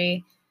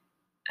military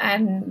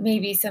and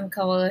maybe some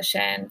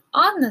coalition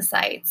on the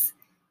sites,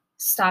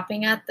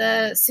 stopping at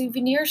the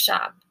souvenir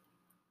shop.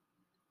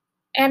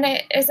 And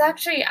it is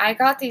actually, I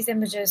got these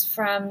images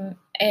from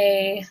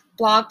a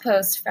blog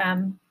post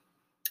from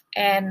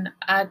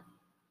a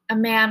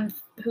man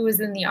who was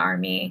in the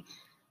Army.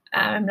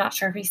 I'm not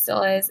sure if he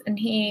still is, and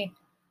he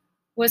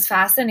was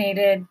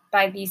fascinated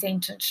by these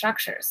ancient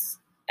structures.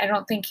 I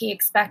don't think he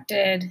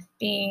expected,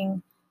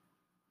 being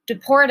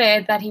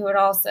deported, that he would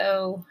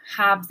also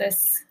have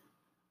this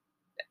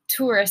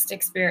tourist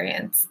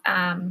experience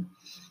and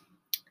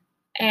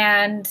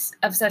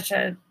of such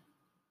an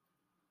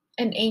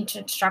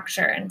ancient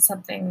structure, and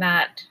something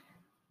that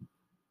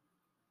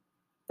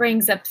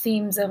brings up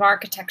themes of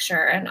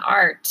architecture and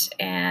art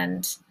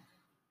and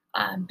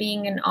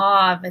being in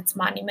awe of its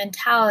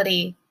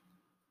monumentality.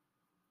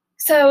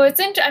 So it's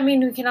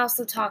we can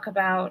also talk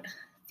about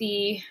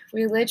the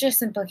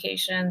religious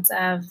implications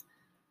of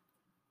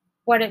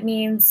what it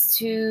means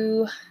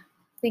to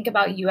think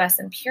about US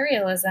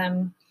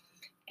imperialism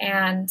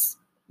and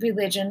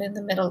religion in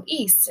the Middle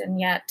East. And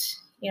yet,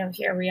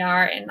 here we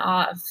are in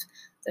awe of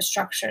the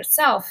structure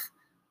itself.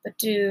 But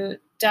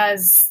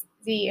does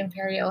the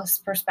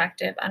imperialist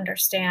perspective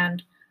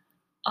understand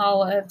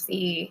all of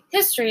the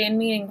history and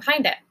meaning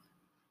behind it?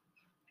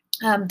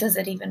 Does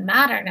it even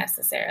matter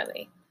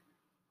necessarily?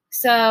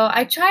 So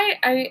I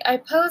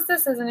pose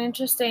this as an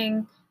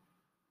interesting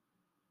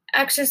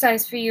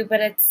exercise for you, but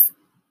it's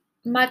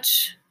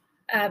much,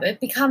 it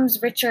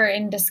becomes richer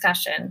in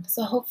discussion.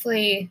 So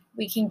hopefully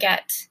we can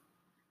get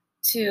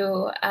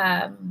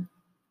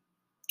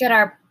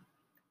our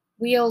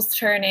wheels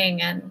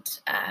turning and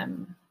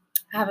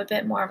have a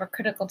bit more of a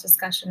critical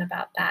discussion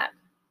about that.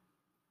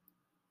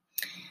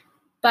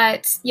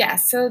 But yeah,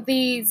 so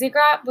the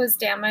ziggurat was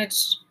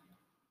damaged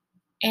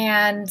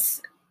and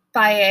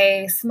by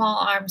a small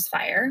arms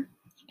fire,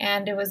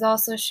 and it was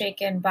also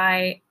shaken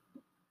by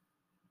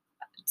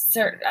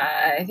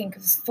I think it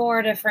was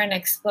 4 different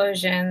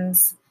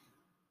explosions,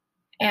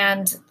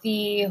 and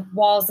the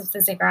walls of the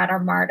ziggurat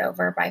are marred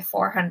over by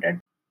 400.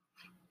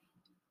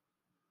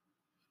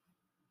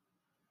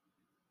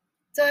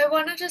 So I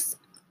want to just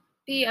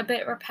be a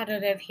bit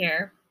repetitive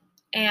here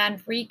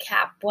and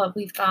recap what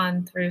we've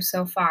gone through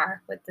so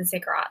far with the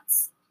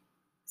ziggurats.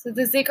 So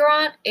the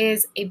ziggurat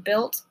is a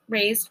built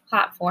raised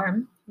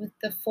platform with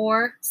the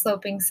 4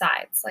 sloping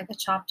sides, like a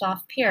chopped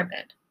off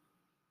pyramid.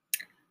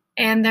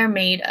 And they're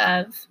made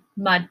of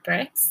mud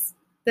bricks,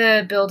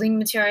 the building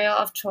material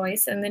of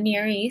choice in the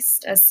Near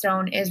East, as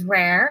stone is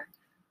rare.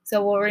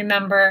 So we'll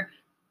remember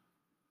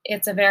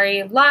it's a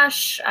very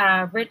lush,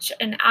 rich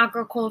in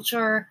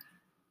agriculture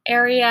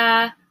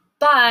area,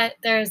 but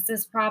there's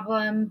this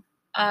problem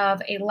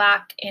of a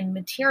lack in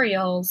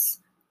materials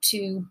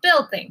to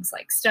build things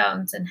like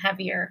stones and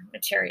heavier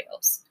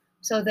materials.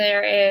 So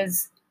there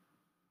is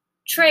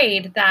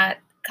trade that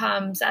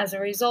comes as a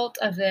result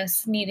of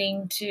this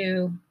needing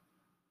to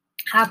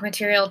have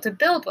material to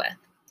build with.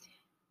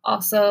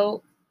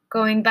 Also,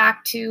 going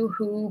back to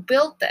who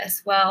built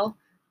this, well,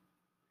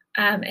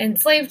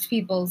 enslaved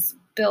peoples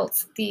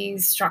built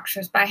these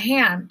structures by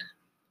hand.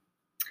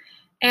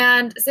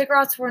 And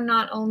ziggurats were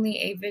not only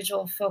a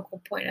visual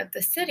focal point of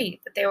the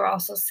city, but they were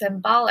also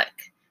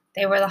symbolic.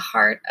 They were the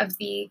heart of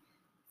the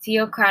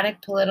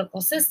theocratic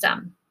political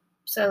system.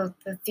 So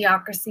the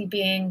theocracy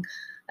being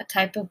a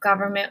type of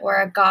government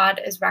where a god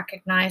is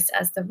recognized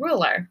as the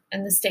ruler,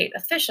 and the state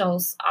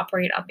officials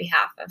operate on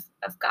behalf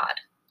of God.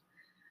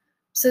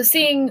 So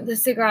seeing the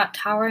ziggurat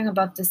towering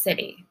above the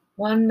city,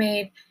 one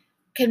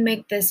can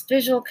make this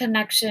visual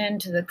connection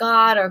to the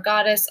god or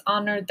goddess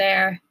honored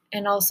there,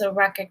 and also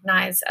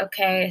recognize,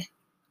 okay,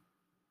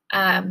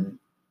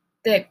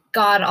 that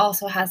God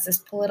also has this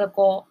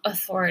political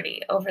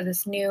authority over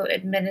this new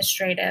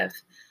administrative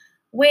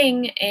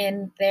wing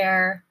in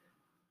their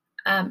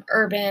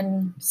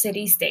urban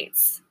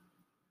city-states.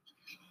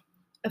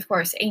 Of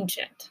course,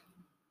 ancient.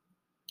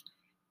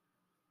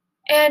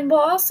 And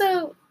we'll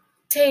also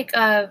take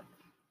a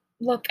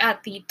look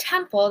at the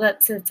temple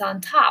that sits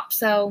on top.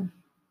 So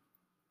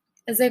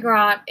a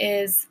ziggurat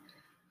is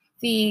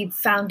the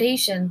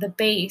foundation, the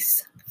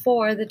base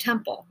for the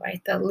temple,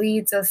 right? That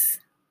leads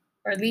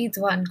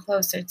one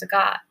closer to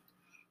God.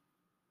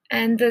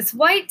 And this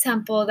white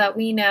temple that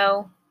we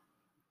know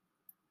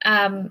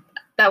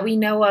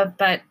of,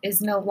 but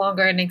is no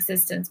longer in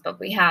existence, but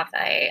we have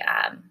a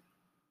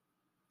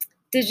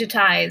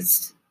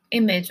digitized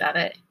image of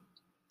it.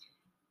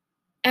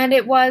 And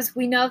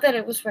we know that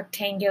it was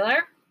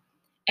rectangular,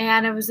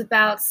 and it was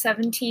about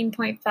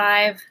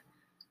 17.5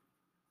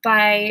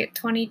 by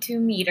 22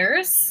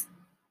 meters.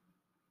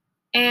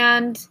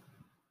 And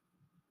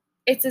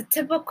it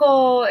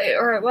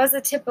was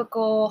a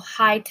typical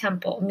high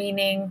temple,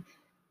 meaning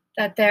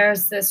that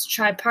there's this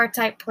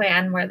tripartite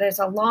plan where there's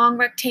a long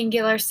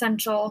rectangular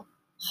central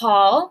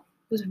hall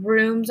with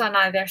rooms on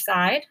either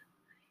side.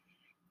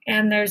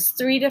 And there's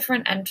 3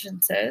 different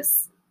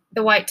entrances.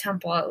 The White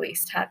Temple at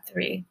least had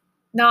 3.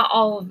 Not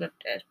all of them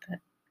did, but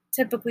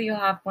typically you'll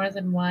have more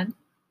than one.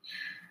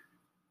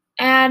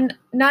 And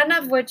none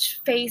of which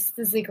face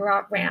the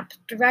ziggurat ramp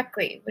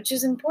directly, which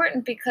is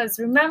important because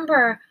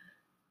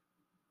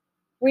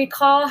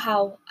recall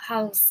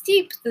how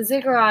steep the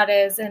ziggurat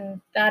is, and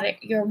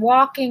that you're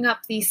walking up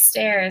these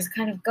stairs,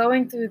 kind of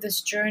going through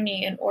this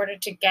journey in order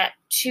to get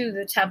to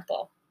the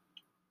temple.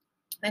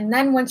 And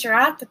then once you're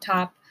at the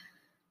top,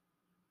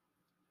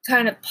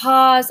 kind of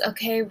pause,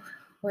 okay,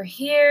 we're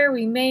here,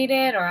 we made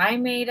it, or I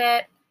made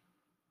it.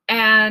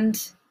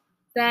 And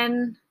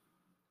then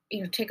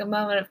take a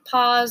moment of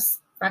pause,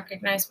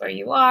 recognize where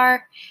you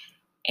are,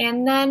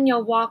 and then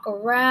you'll walk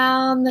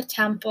around the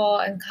temple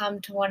and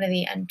come to one of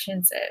the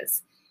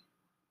entrances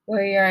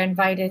where you're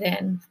invited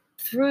in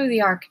through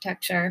the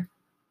architecture,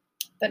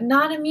 but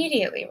not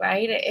immediately,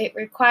 right? It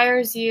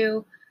requires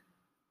you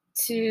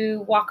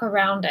to walk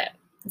around it.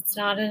 It's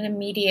not an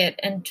immediate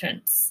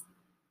entrance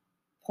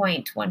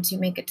point once you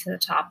make it to the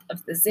top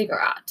of the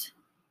ziggurat.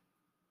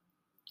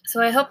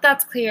 So I hope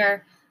that's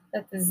clear,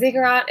 that the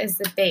ziggurat is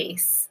the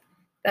base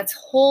that's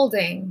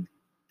holding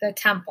the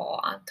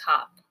temple on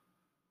top.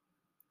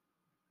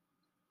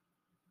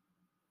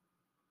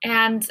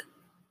 And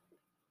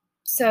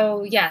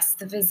so yes,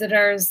 the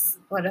visitors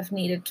would have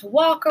needed to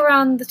walk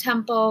around the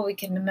temple. We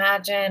can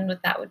imagine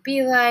what that would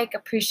be like,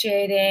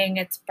 appreciating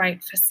its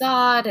bright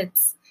facade.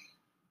 It's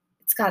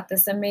got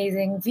this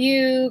amazing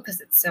view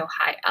because it's so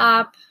high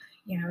up.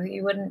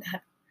 You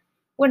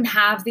wouldn't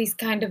have these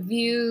kind of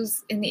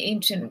views in the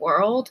ancient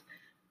world.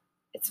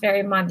 It's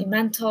very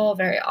monumental,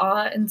 very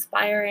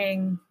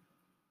awe-inspiring.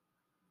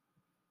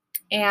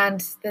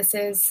 And this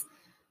is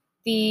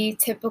the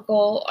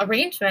typical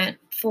arrangement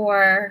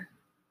for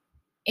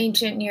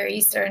ancient Near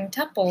Eastern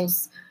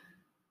temples,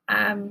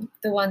 the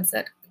ones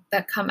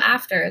that come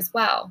after as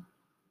well.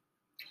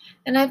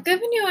 And I've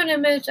given you an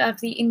image of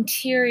the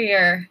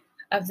interior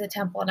of the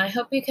temple, and I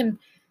hope you can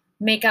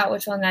make out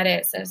which one that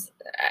is.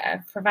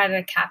 I've provided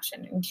a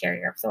caption,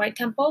 interior of the White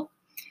Temple.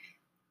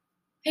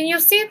 And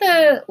you'll see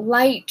the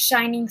light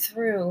shining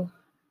through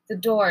the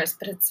doors,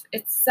 but it's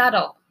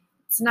subtle.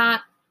 It's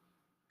not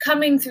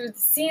coming through the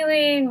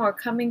ceiling or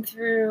coming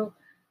through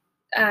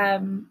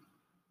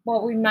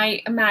what we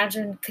might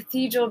imagine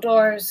cathedral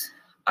doors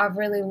are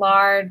really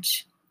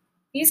large.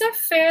 These are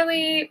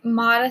fairly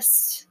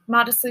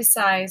modestly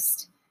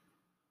sized,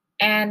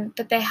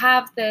 but they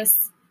have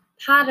this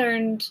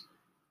patterned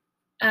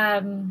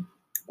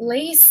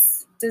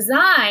lace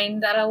design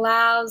that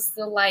allows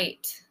the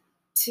light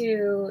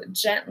to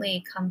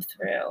gently come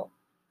through.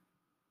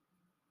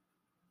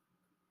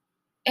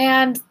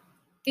 And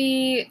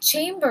the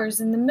chambers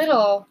in the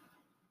middle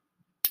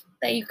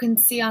that you can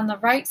see on the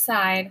right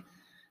side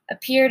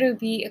appear to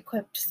be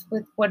equipped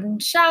with wooden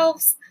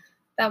shelves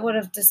that would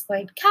have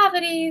displayed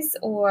cavities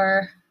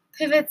or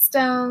pivot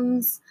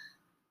stones.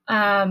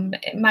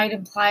 It might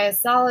imply a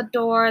solid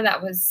door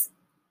that was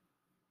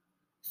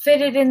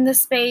fitted in the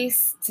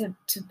space to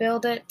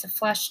build it,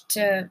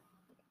 to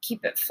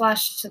keep it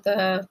flush to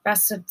the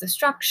rest of the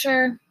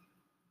structure.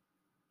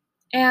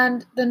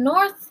 And the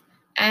north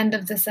end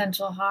of the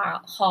central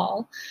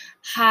hall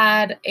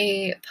had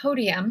a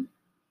podium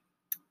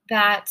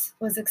that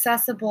was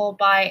accessible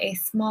by a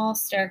small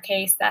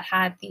staircase that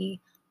had the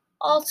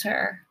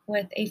altar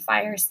with a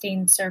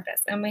fire-stained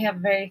surface. And we have a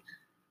very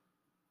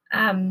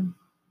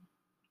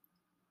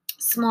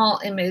small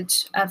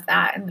image of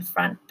that in the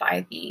front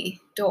by the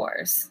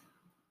doors.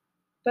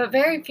 But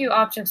very few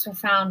objects were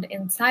found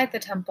inside the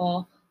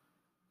temple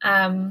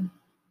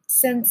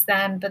since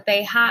then, but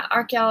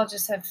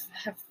archaeologists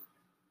have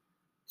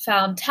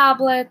found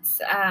tablets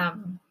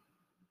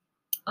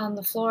on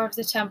the floor of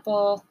the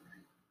temple,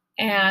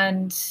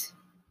 and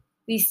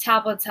these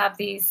tablets have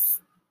these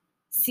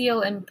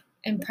seal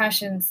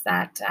impressions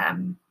that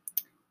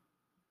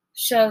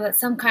show that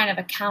some kind of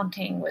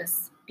accounting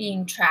was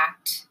being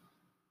tracked.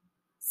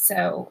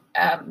 So,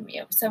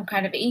 some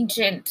kind of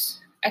ancient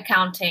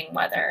accounting,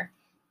 whether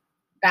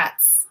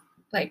that's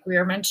like we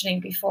were mentioning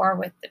before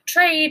with the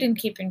trade and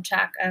keeping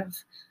track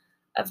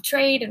of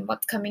trade and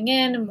what's coming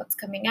in and what's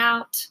coming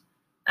out.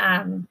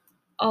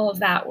 All of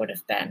that would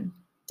have been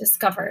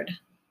discovered.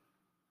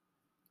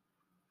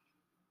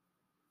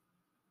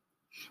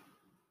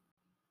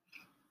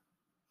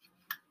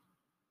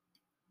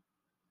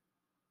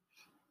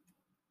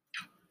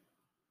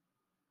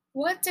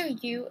 What do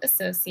you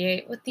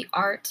associate with the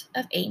art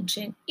of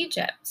ancient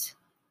Egypt?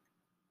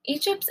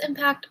 Egypt's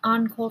impact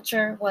on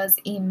culture was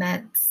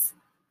immense.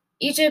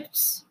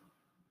 Egypt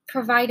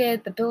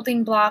provided the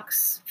building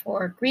blocks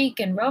for Greek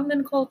and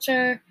Roman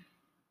culture.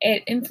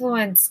 It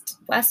influenced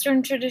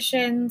Western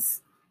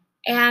traditions,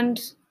 and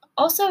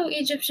also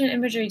Egyptian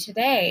imagery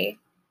today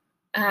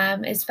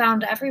is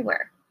found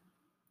everywhere.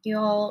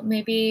 You'll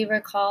maybe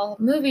recall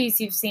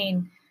movies you've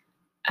seen,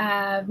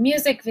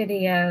 music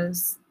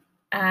videos.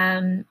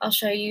 I'll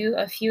show you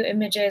a few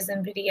images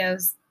and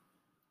videos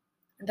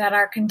that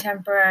are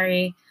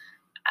contemporary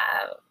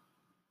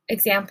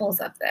examples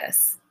of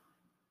this.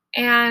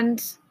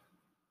 And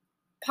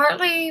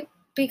partly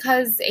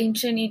because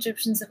ancient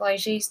Egyptian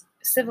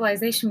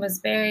civilization was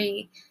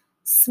very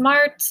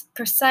smart,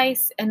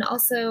 precise, and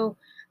also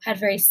had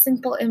very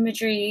simple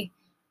imagery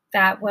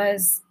that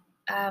was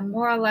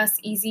more or less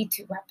easy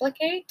to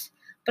replicate,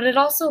 but it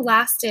also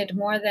lasted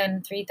more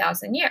than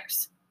 3,000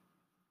 years.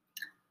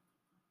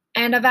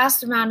 And a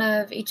vast amount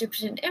of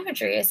Egyptian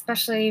imagery,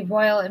 especially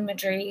royal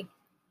imagery,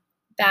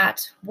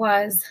 that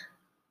was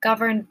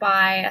governed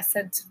by a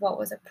sense of what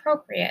was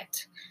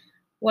appropriate,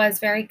 was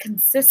very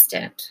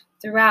consistent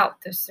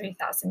throughout this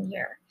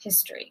 3,000-year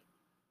history.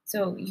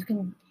 So you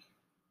can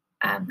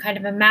kind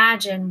of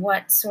imagine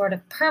what sort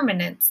of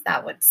permanence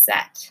that would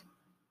set.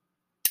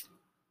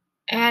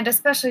 And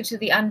especially to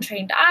the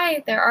untrained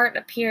eye, their art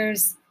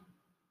appears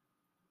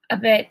a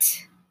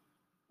bit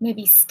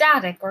maybe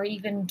static or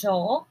even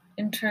dull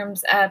in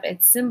terms of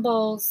its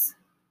symbols,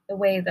 the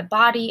way the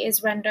body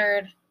is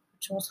rendered,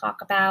 which we'll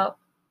talk about.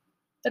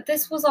 But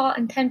this was all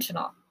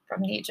intentional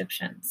from the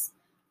Egyptians.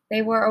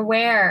 They were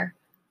aware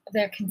of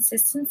their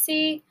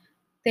consistency.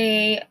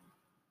 They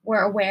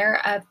were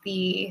aware of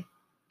the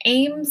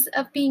aims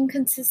of being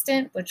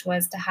consistent, which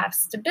was to have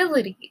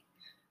stability,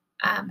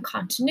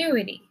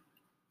 continuity,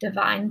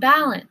 divine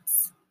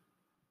balance,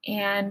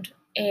 and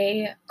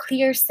a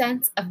clear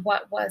sense of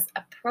what was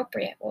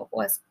appropriate, what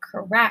was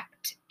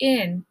correct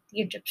in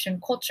the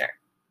Egyptian culture.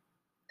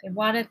 They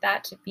wanted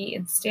that to be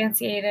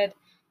instantiated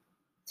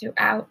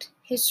throughout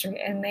history,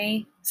 and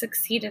they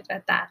succeeded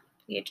at that,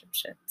 the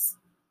Egyptians.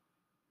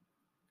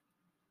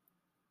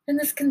 And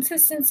this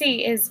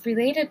consistency is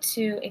related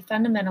to a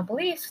fundamental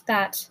belief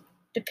that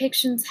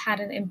depictions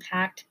had an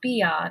impact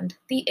beyond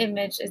the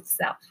image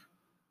itself.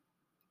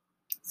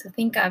 So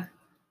think of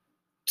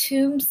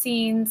tomb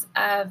scenes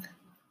of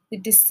the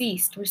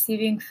deceased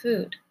receiving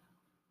food,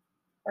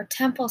 or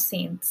temple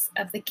scenes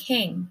of the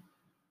king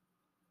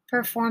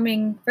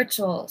performing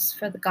rituals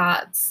for the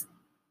gods.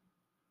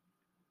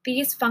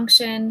 these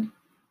function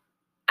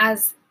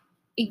as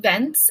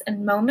events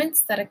and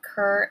moments that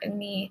occur in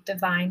the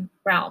divine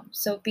realm.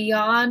 So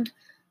beyond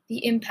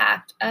the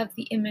impact of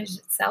the image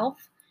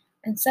itself,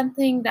 and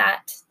something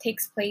that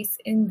takes place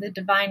in the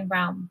divine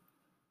realm.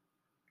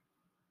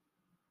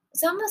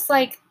 It's almost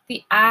like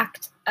the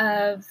act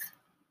of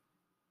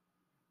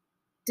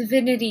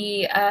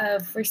divinity,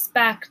 of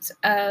respect,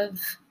 of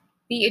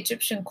the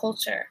Egyptian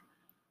culture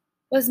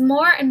was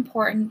more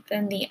important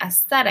than the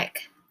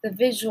aesthetic, the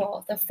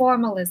visual, the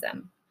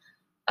formalism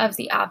of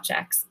the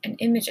objects and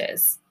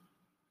images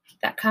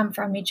that come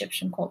from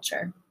Egyptian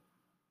culture.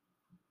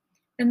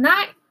 And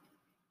that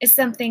is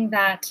something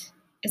that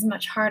is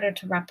much harder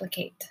to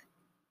replicate.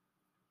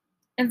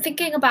 And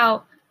thinking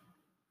about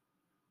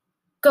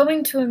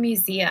going to a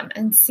museum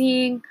and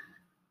seeing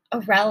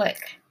a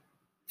relic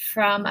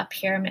from a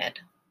pyramid,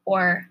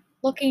 or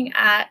looking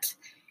at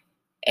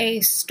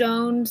a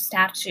stone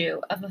statue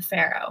of a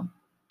pharaoh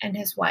and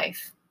his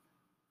wife.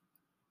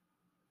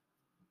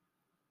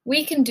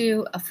 We can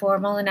do a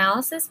formal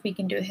analysis, we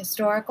can do a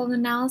historical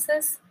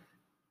analysis,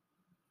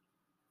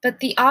 but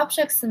the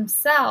objects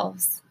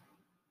themselves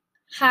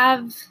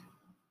have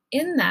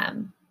in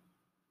them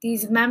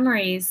these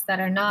memories that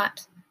are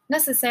not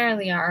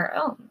necessarily our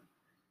own.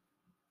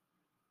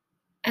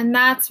 And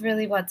that's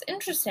really what's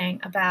interesting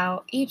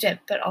about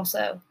Egypt, but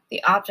also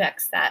the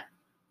objects that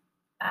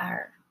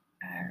are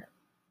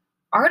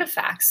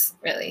artifacts,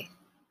 really,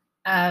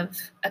 of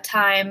a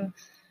time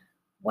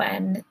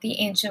when the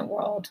ancient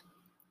world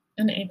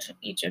and ancient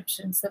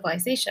Egyptian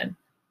civilization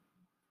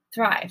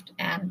thrived.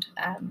 And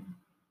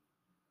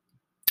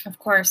of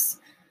course,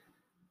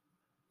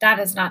 that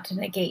is not to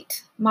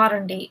negate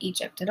modern day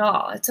Egypt at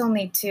all. It's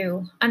only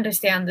to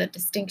understand the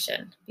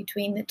distinction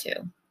between the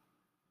two.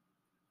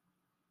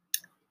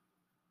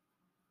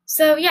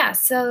 So yeah,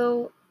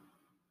 so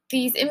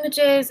these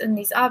images and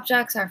these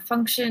objects are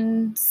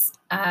functions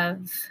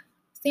of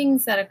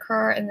things that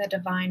occur in the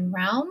divine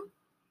realm.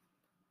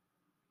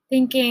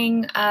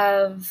 Thinking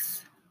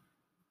of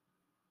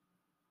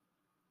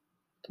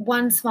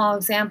one small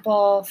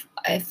example,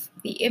 if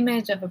the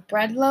image of a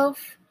bread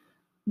loaf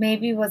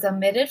maybe was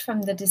omitted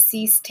from the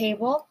deceased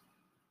table,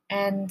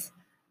 and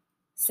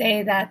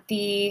say that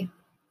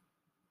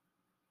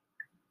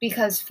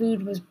because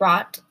food was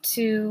brought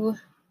to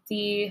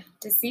the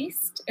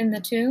deceased in the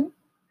tomb,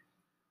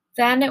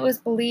 then it was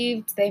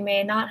believed they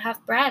may not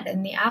have bread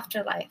in the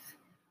afterlife.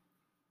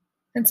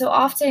 And so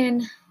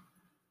often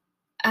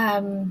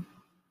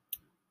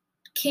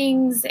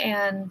kings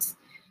and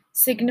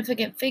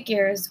significant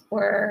figures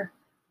were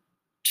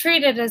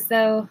treated as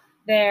though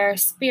their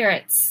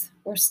spirits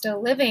were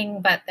still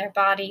living, but their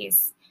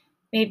bodies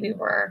maybe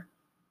were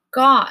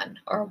gone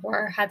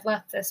or had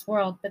left this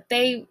world, but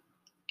they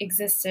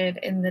existed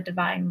in the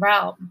divine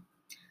realm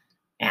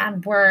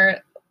and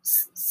were,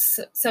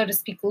 so to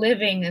speak,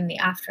 living in the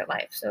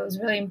afterlife. So it was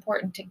really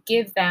important to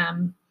give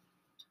them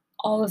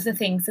all of the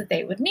things that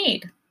they would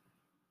need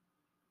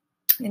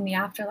in the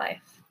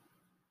afterlife.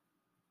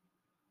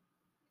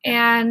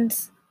 And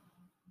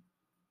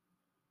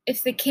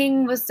if the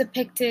king was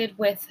depicted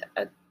with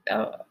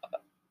an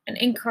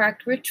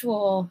incorrect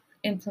ritual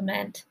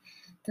implement,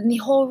 then the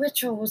whole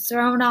ritual was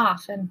thrown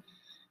off, and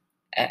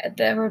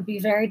there would be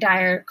very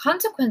dire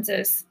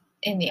consequences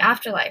in the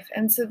afterlife.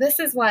 And so this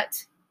is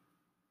what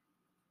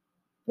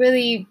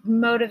really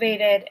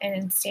motivated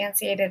and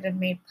instantiated and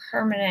made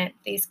permanent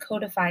these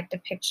codified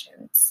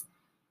depictions.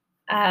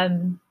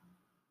 And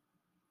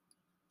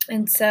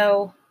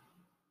so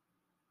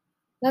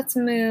let's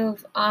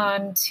move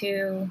on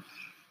to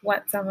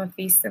what some of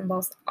these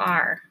symbols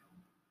are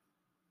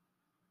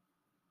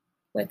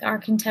with our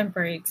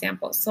contemporary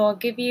examples. So I'll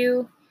give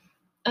you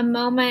a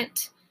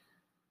moment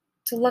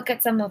to look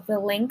at some of the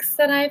links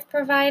that I've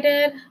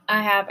provided.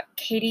 I have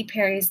Katy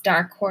Perry's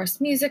Dark Horse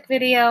music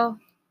video.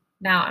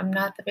 Now, I'm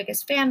not the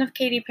biggest fan of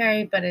Katy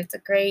Perry, but it's a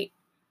great,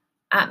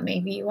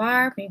 maybe you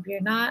are, maybe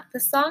you're not. The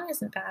song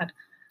isn't bad,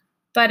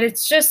 but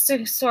it's just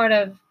to sort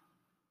of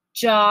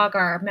jog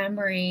our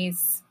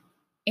memories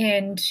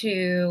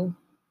into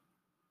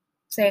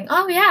saying,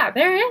 oh yeah,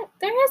 there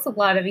is a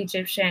lot of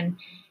Egyptian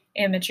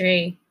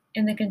imagery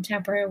in the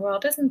contemporary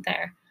world, isn't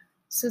there?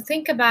 So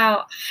think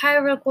about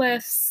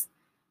hieroglyphs,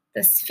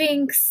 the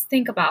Sphinx,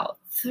 think about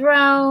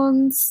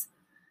thrones,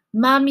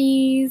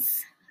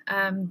 mummies,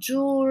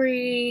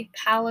 jewelry,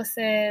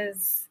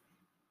 palaces,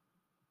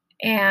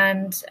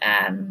 and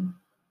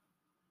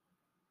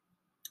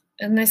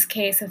in this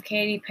case of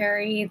Katy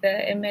Perry,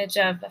 the image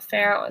of a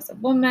pharaoh as a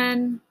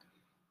woman.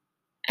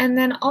 And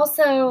then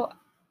also,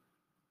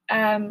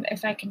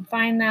 if I can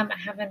find them, I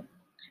haven't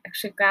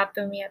actually grabbed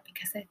them yet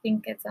because I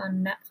think it's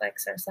on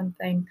Netflix or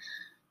something.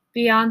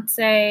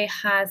 Beyonce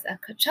has a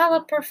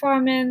Coachella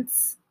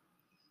performance.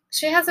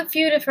 She has a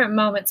few different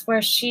moments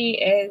where she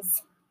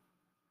is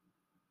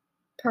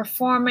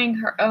performing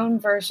her own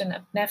version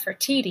of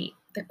Nefertiti,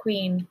 the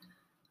Queen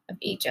of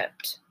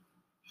Egypt.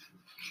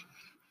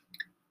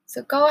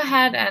 So go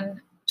ahead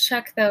and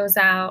check those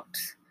out.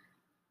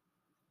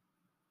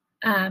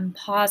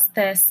 Pause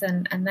this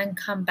and then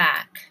come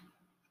back.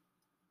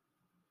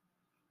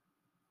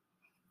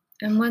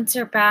 And once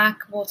you're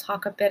back, we'll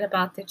talk a bit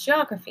about the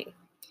geography.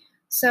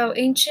 So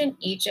ancient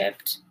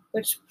Egypt,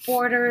 which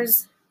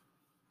borders,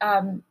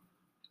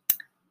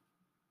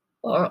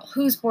 or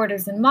whose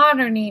borders in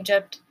modern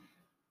Egypt,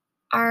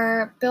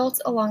 are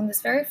built along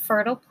this very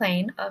fertile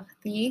plain of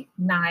the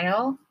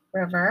Nile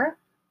River,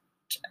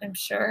 which I'm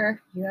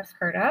sure you have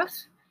heard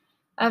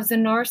of the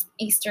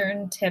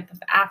northeastern tip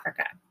of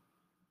Africa.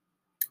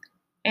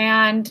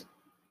 And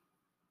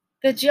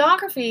the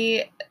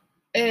geography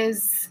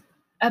is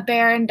a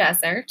barren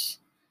desert,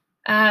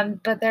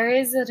 but there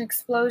is an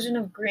explosion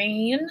of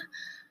green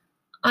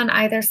on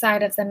either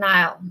side of the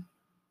Nile.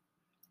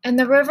 And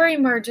the river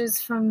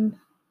emerges from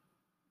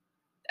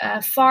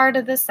far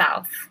to the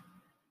south,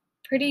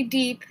 pretty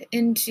deep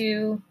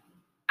into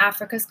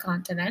Africa's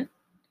continent,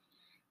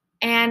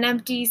 and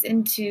empties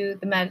into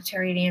the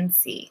Mediterranean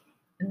Sea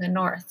in the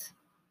north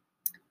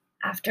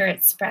after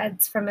it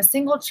spreads from a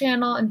single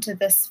channel into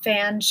this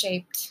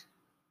fan-shaped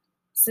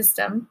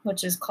system,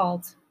 which is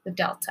called the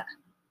Delta.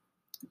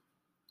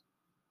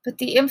 But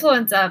the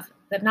influence of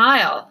the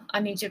Nile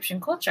on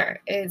Egyptian culture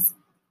is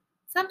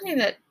something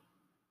that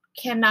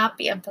cannot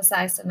be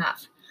emphasized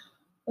enough.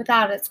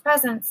 Without its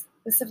presence,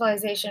 the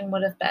civilization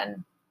would have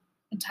been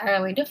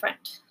entirely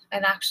different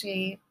and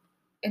actually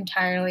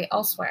entirely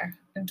elsewhere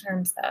in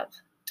terms of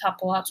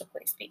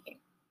topologically speaking.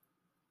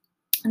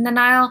 And the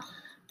Nile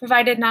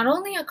provided not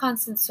only a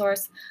constant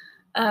source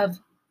of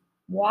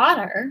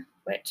water,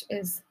 which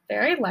is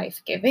very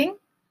life-giving,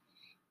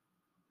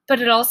 but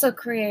it also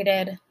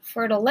created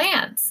fertile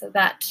land so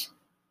that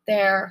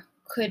there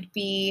could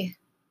be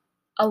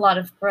a lot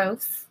of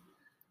growth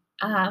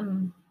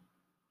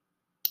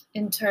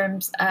in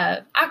terms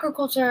of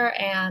agriculture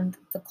and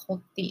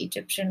the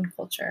Egyptian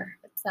culture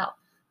itself.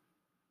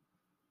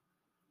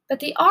 But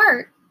the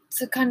art,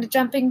 so kind of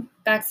jumping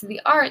back to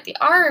the art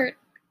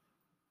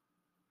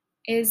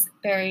is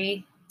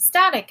very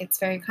static. It's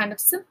very kind of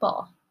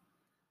simple,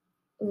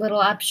 a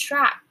little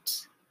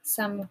abstract,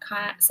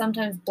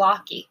 sometimes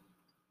blocky.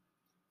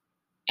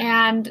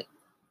 And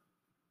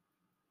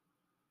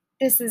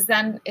this is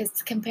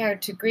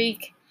compared to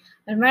Greek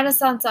and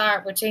Renaissance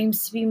art, which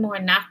aims to be more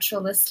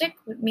naturalistic,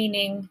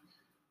 meaning,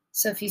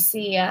 so if you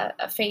see a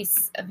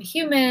face of a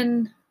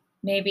human,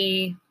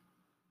 maybe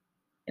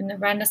in the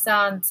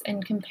Renaissance,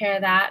 and compare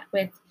that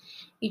with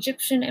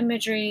Egyptian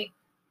imagery,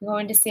 you're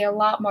going to see a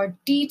lot more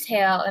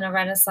detail in a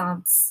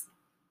Renaissance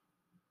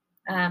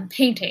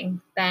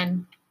painting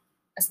than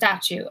a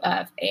statue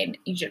of an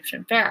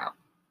Egyptian pharaoh.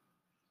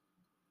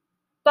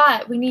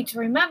 But we need to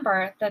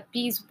remember that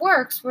these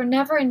works were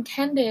never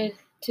intended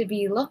to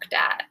be looked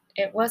at.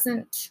 It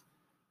wasn't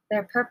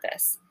their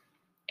purpose.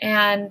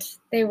 And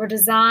they were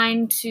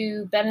designed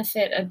to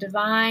benefit a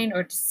divine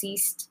or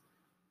deceased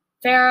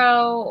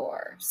pharaoh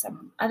or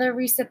some other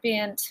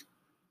recipient.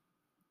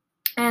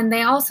 And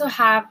they also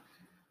have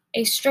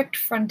a strict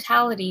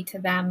frontality to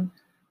them,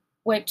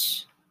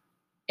 which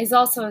is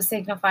also a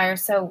signifier.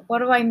 So what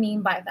do I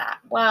mean by that?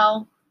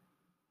 Well,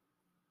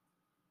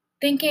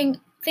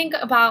 think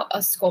about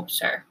a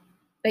sculpture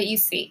that you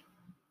see.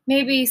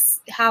 Maybe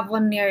have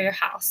one near your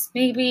house.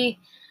 Maybe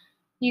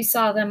you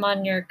saw them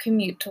on your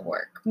commute to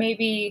work.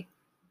 Maybe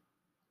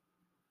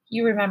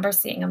you remember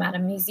seeing them at a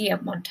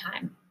museum one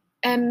time.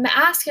 And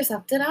ask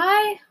yourself, did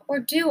I, or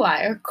do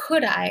I, or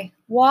could I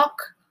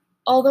walk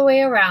all the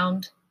way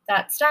around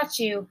that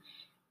statue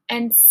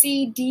and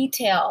see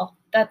detail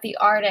that the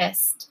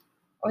artist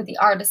or the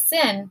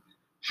artisan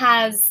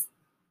has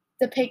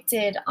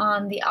depicted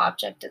on the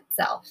object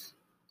itself?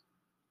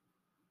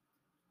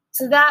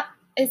 So that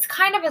is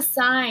kind of a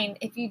sign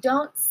if you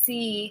don't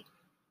see,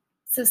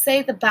 so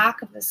say the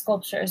back of the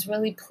sculpture is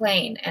really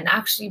plain and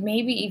actually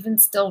maybe even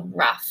still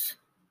rough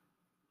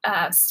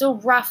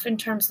in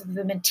terms of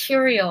the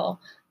material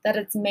that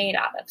it's made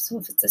out of. So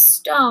if it's a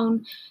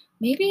stone,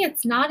 maybe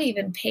it's not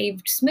even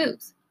paved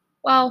smooth.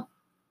 Well,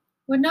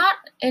 we're not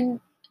in,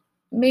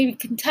 maybe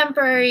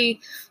contemporary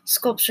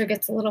sculpture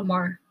gets a little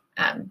more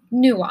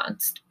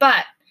nuanced,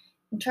 but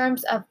in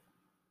terms of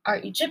our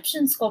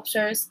Egyptian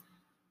sculptures,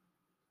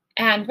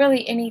 and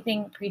really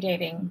anything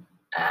predating,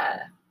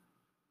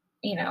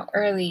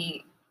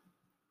 early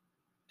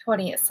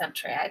 20th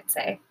century, I'd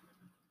say,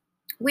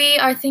 we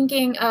are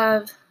thinking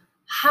of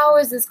how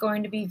is this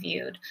going to be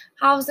viewed?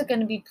 How is it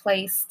going to be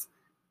placed?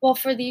 Well,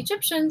 for the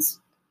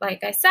Egyptians,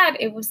 like I said,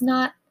 it was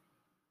not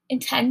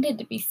intended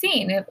to be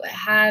seen. It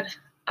had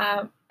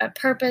a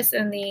purpose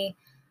in the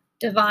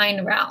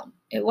divine realm.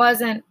 It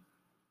wasn't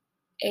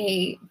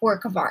a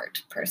work of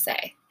art, per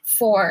se,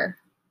 for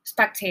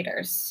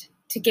spectators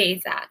to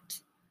gaze at.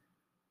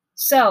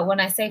 So when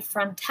I say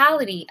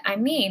frontality, I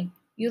mean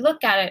you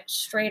look at it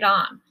straight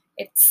on.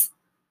 It's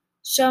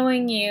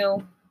showing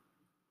you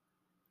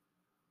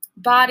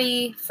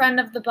body, front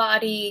of the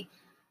body.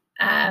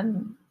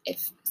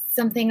 If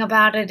something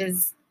about it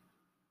is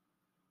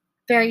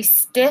very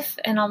stiff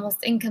and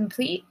almost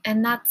incomplete,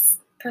 and that's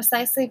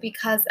precisely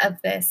because of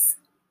this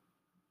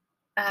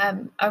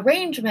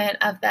arrangement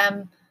of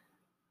them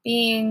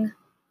being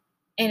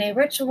in a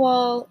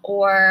ritual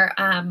or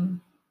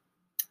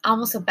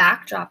almost a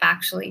backdrop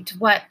actually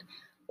to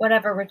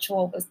whatever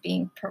ritual was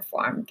being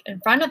performed in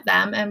front of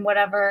them and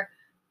whatever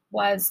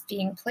was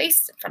being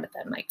placed in front of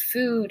them, like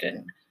food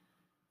and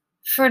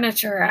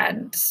furniture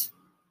and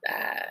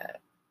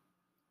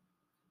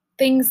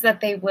things that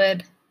they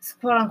would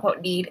quote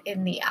unquote need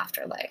in the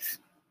afterlife.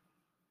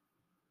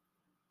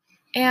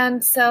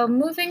 And so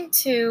moving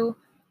to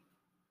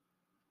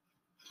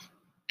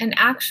an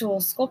actual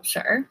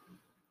sculpture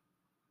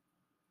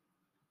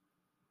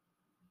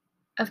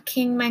of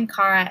King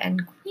Menkaura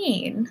and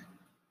Queen,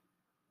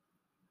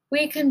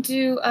 we can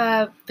do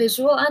a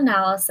visual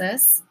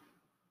analysis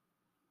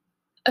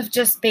of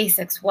just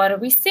basics. What are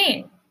we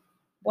seeing?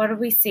 What do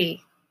we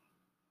see?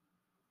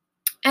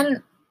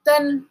 And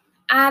then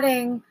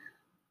adding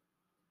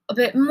a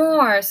bit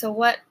more. So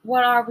what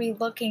are we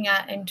looking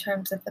at in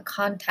terms of the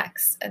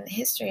context and the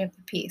history of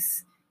the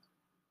piece?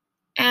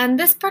 And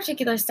this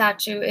particular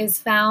statue is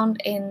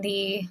found in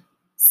the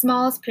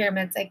smallest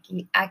pyramids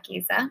at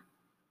Giza,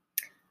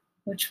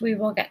 which we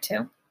will get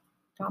to,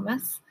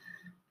 promise.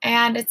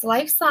 And it's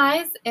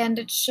life-size, and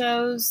it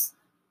shows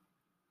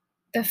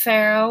the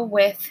pharaoh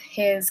with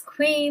his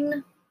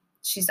queen.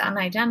 She's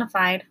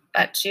unidentified,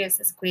 but she is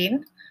his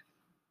queen.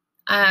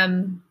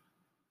 It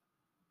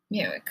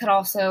could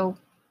also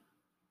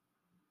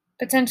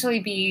potentially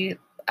be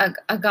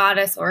a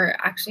goddess or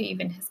actually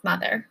even his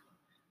mother.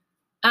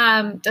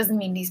 Doesn't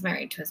mean he's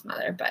married to his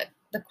mother, but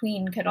the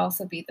queen could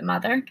also be the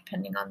mother,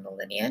 depending on the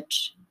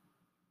lineage.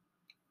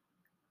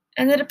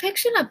 And the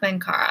depiction of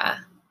Menkaura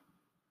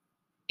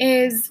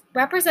is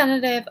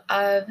representative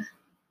of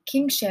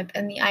kingship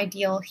and the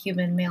ideal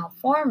human male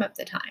form of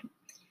the time.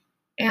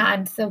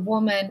 And the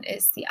woman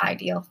is the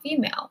ideal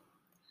female.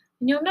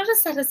 And you'll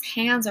notice that his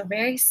hands are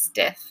very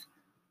stiff.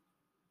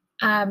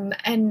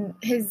 And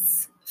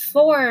his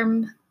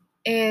form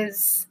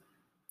is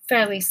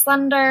fairly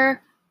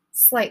slender,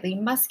 slightly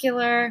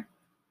muscular,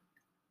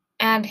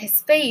 and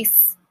his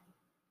face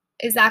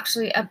is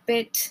actually a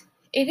bit,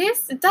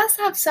 it does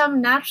have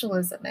some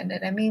naturalism in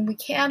it. I mean, we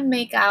can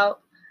make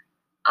out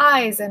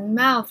eyes and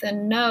mouth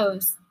and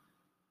nose.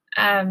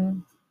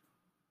 And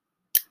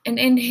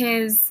in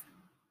his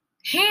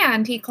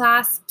hand, he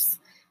clasps,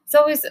 it's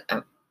always,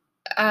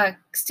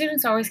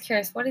 students are always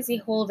curious, what is he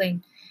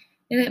holding?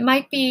 And it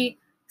might be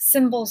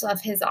symbols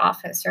of his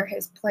office or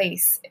his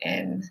place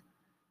in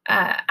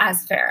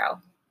as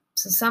pharaoh.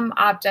 So some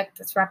object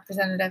that's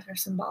representative or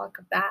symbolic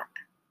of that.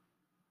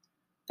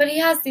 But he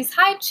has these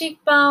high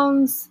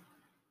cheekbones,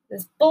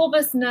 this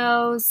bulbous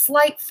nose,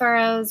 slight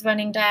furrows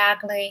running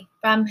diagonally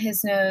from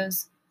his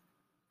nose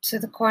to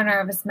the corner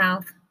of his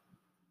mouth,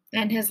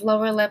 and his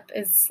lower lip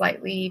is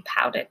slightly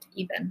pouted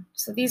even.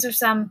 So these are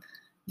some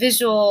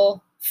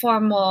visual,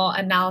 formal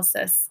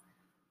analysis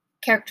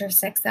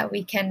characteristics that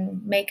we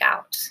can make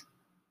out.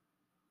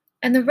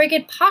 And the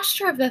rigid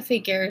posture of the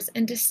figures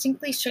and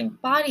distinctly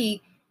shrinked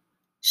body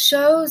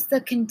shows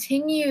the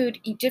continued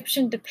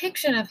Egyptian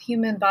depiction of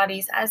human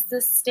bodies as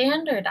the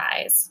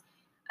standardized,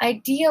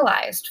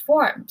 idealized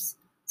forms.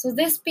 So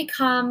this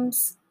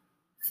becomes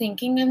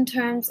thinking in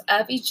terms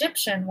of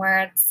Egyptian, where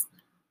it's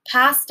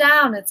passed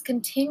down, it's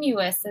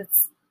continuous,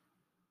 it's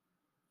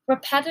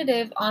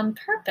repetitive on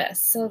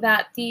purpose, so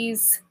that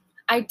these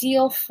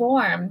ideal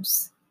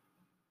forms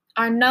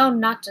are known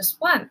not just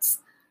once,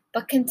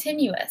 but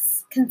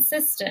continuous,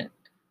 consistent,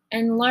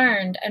 and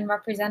learned and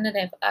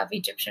representative of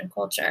Egyptian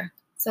culture,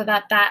 so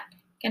that that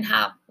can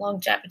have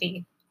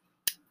longevity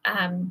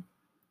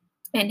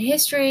in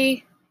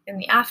history, in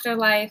the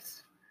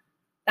afterlife.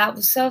 That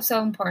was so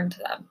important to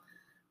them.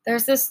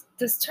 There's this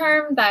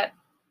term that,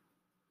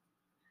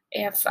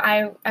 if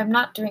I'm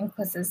not doing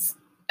quizzes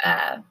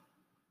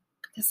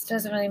because it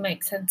doesn't really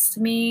make sense to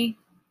me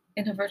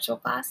in a virtual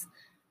class,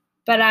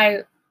 but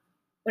I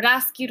would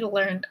ask you to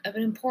learn an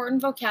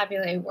important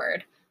vocabulary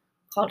word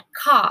called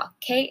Ka,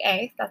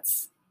 K-A,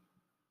 that's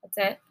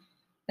it.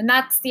 And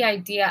that's the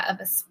idea of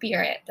a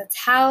spirit that's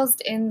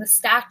housed in the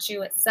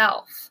statue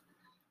itself.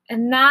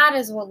 And that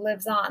is what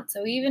lives on.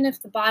 So even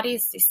if the body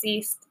is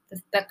deceased,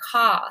 the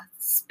Ka,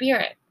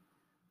 spirit,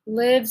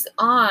 lives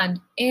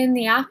on in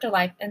the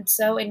afterlife. And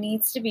so it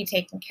needs to be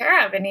taken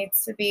care of. It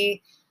needs to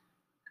be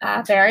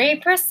very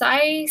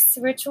precise.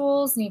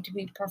 Rituals need to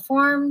be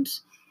performed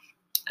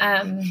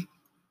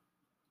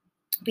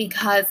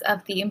because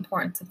of the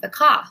importance of the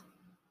Ka.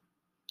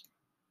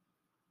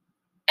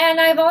 And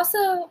I've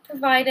also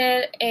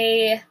provided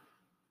an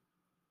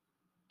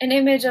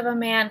image of a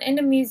man in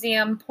a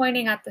museum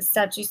pointing at the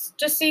statues,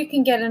 just so you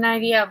can get an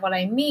idea of what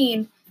I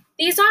mean.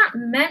 These aren't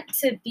meant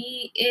to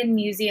be in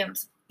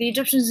museums. The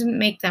Egyptians didn't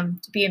make them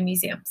to be in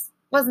museums.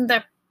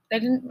 They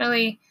didn't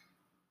really,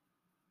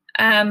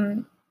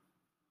 it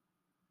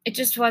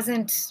just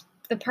wasn't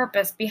the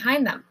purpose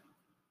behind them.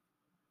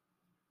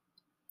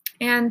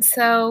 And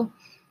so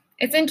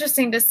it's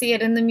interesting to see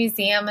it in the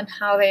museum and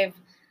how they've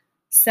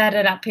set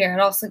it up here. It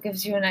also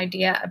gives you an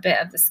idea a bit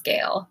of the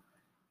scale.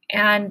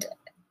 And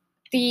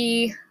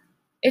the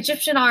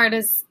Egyptian art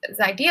is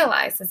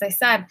idealized, as I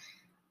said,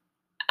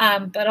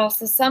 but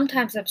also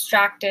sometimes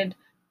abstracted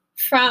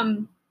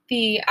from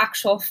the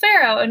actual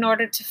pharaoh in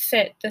order to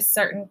fit this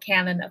certain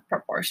canon of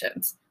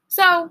proportions.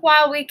 So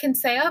while we can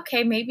say,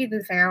 okay, maybe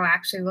the pharaoh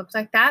actually looked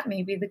like that,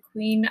 maybe the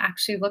queen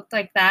actually looked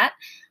like that,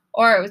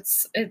 or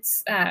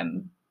its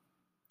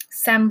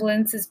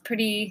semblance is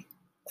pretty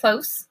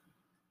close,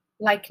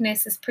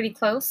 likeness is pretty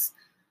close,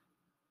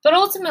 but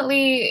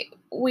ultimately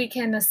we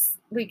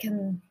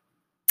can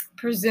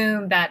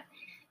presume that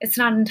it's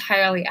not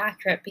entirely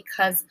accurate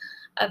because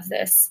of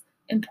this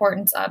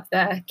importance of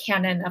the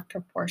canon of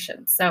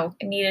proportions. So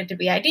it needed to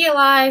be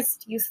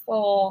idealized,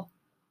 youthful,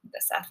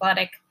 this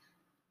athletic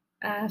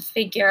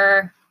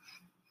figure,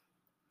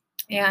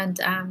 and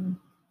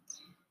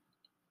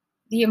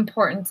the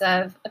importance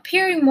of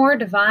appearing more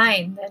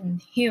divine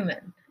than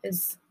human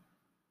is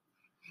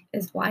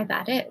why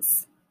that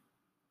is.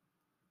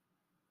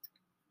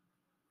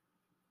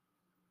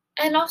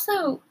 And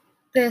also,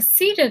 the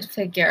seated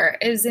figure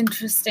is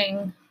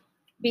interesting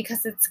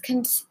because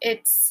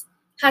it's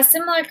has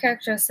similar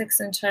characteristics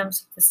in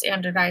terms of the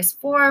standardized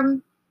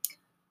form,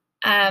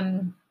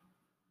 and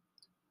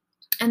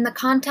the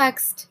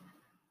context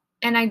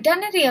and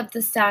identity of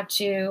the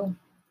statue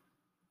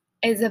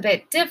is a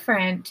bit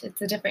different.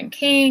 It's a different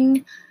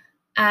king.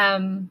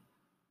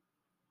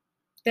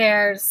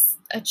 There's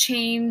a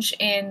change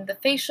in the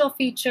facial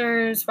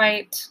features,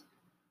 right?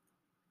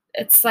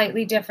 It's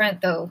slightly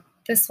different, though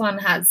this one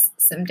has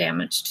some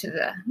damage to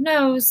the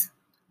nose.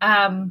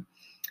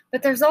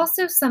 But there's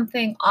also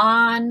something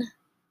on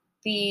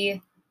the,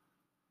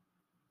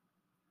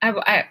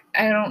 I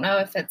don't know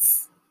if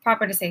it's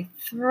proper to say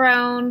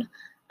throne,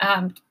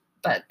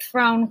 but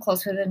throne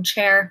closer than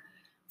chair.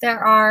 There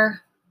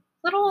are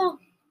little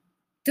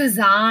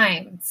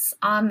designs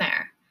on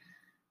there.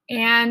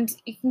 And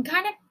you can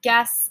kind of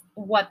guess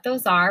what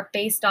those are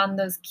based on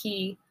those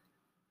key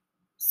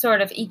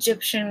sort of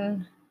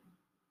Egyptian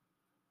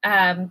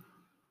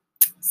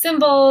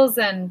symbols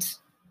and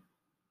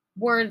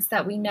words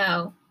that we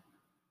know.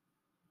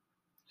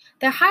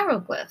 They're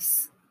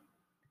hieroglyphs.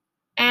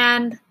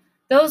 And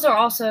those are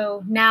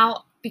also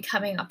now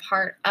becoming a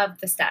part of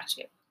the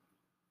statue.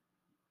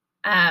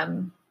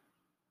 And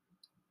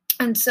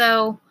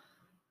so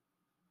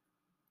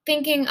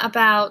thinking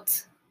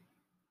about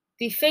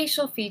the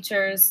facial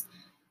features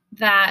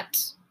that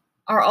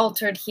are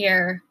altered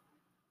here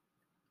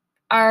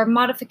are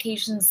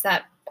modifications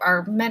that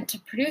are meant to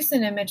produce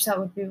an image that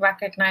would be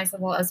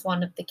recognizable as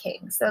one of the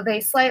kings. So they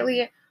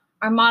slightly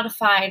are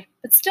modified,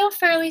 but still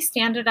fairly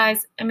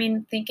standardized. I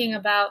mean, thinking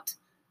about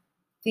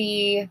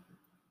the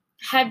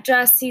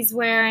headdress he's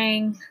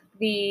wearing,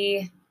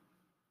 the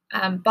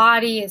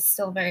body is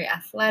still very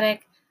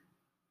athletic,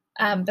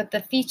 but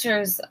the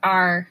features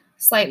are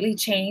slightly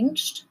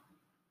changed.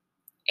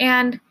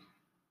 And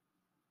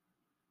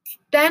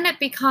then it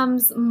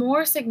becomes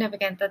more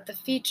significant that the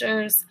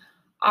features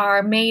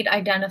are made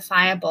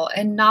identifiable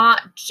and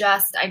not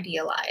just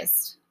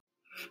idealized.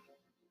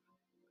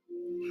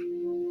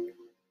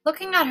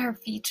 Looking at her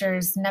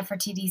features,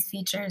 Nefertiti's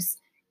features,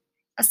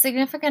 a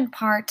significant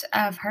part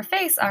of her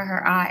face are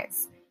her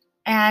eyes.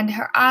 And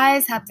her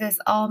eyes have this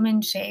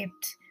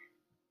almond-shaped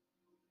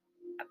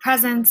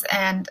presence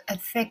and a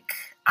thick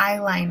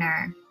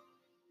eyeliner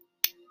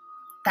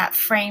that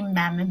frame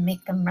them and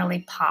make them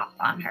really pop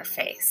on her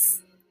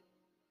face.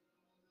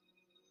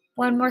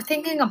 When we're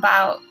thinking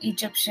about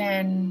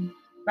Egyptian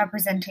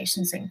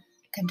representations in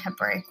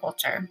contemporary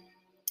culture,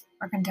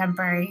 or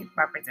contemporary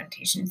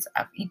representations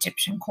of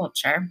Egyptian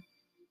culture,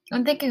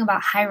 when thinking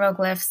about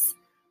hieroglyphs,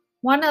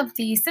 one of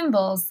the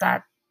symbols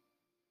that,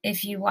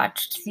 if you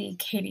watched the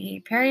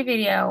Katy Perry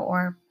video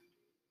or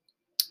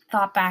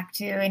thought back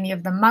to any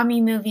of the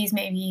mummy movies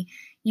maybe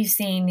you've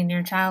seen in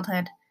your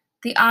childhood,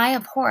 the Eye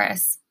of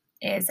Horus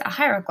is a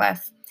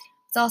hieroglyph.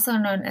 It's also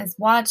known as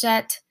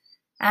Wadjet,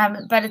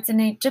 but it's an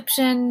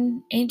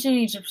ancient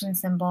Egyptian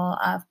symbol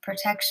of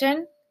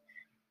protection,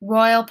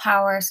 royal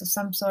power, so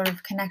some sort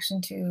of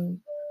connection to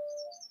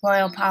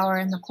royal power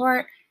in the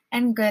court,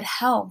 and good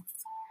health.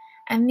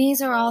 And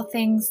these are all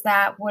things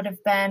that would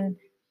have been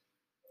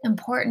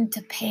important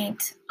to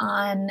paint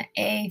on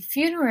a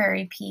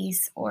funerary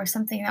piece or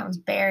something that was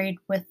buried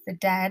with the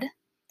dead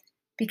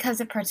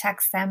because it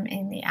protects them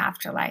in the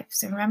afterlife.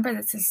 So remember,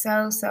 this is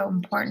so, so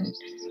important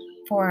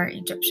for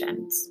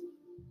Egyptians.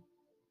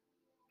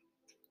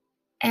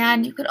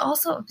 And you could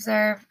also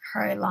observe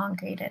her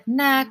elongated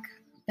neck,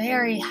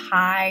 very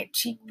high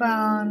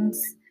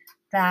cheekbones,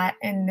 that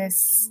in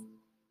this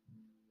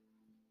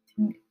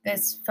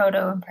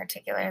photo in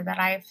particular that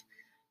I've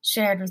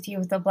shared with you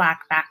with the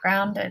black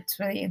background, it's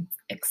really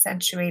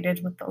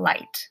accentuated with the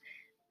light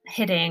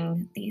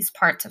hitting these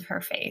parts of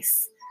her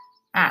face.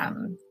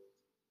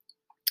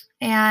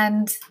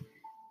 And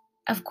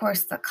of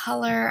course, the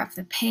color of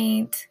the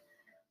paint,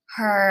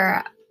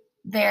 her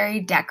very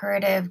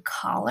decorative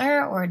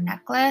collar or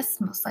necklace,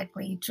 most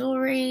likely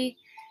jewelry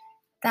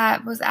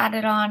that was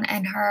added on,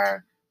 and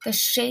the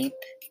shape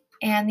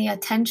and the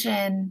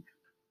attention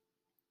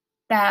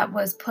that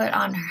was put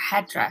on her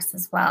headdress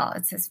as well.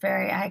 It's this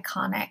very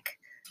iconic,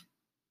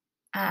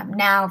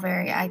 now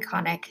very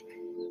iconic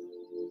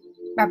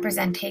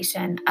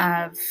representation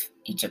of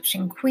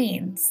Egyptian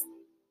queens.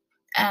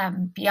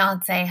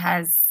 Beyonce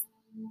has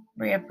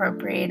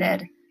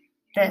reappropriated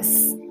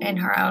this in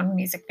her own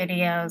music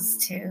videos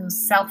to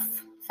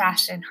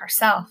self-fashion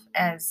herself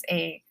as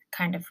a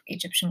kind of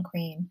Egyptian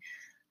queen,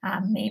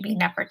 maybe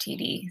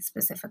Nefertiti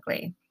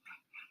specifically.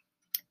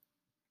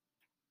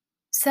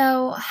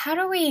 So, how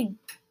do we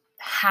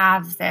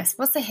have this?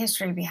 What's the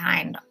history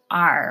behind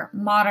our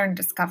modern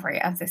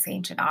discovery of this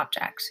ancient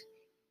object?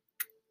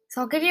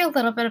 So, I'll give you a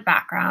little bit of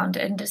background.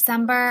 In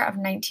December of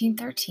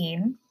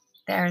 1913,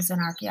 there's an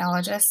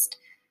archaeologist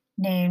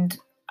named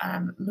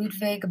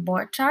Ludwig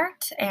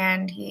Borchardt,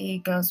 and he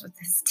goes with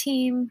his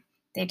team.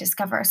 They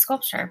discover a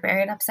sculpture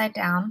buried upside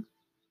down,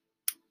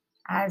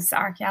 as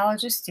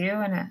archaeologists do,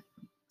 in a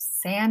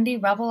sandy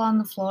rubble on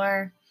the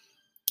floor.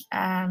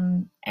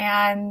 And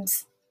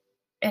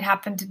it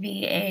happened to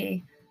be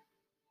a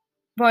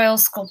royal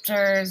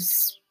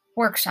sculptor's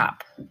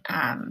workshop.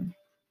 And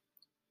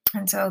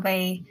so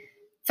they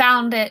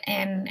found it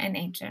in an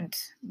ancient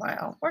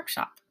royal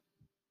workshop.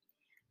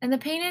 And the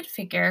painted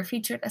figure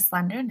featured a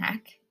slender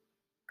neck,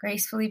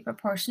 gracefully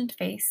proportioned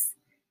face,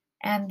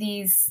 and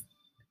these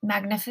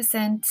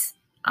magnificent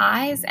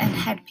eyes and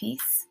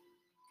headpiece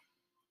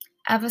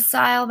of a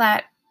style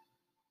that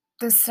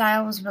this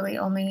style was really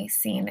only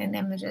seen in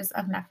images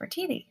of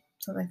Nefertiti.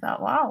 So they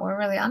thought, wow, we're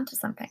really onto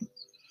something.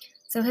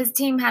 So his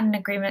team had an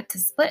agreement to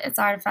split its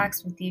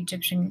artifacts with the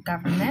Egyptian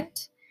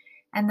government,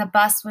 and the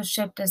bust was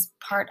shipped as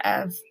part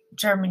of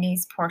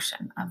Germany's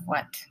portion of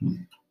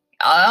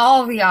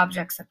all the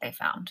objects that they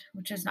found,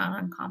 which is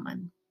not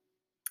uncommon.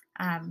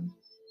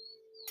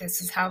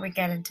 This is how we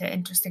get into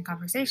interesting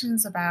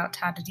conversations about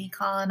how to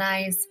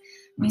decolonize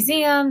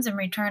museums and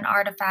return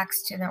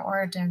artifacts to their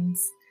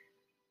origins.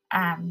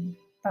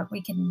 But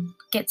we can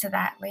get to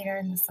that later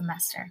in the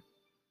semester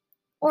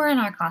or in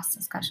our class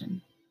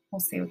discussion. We'll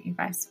see what you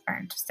guys are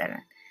interested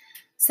in.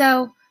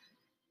 So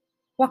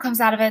what comes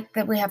out of it?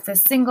 That we have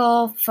this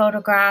single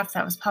photograph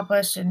that was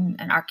published in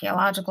an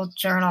archaeological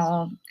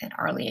journal in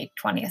early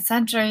 20th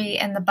century,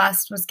 and the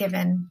bust was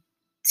given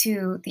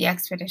to the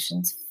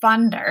expedition's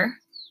funder,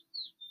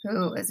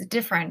 who is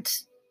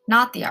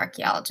not the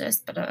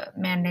archaeologist, but a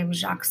man named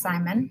Jacques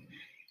Simon,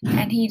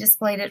 and he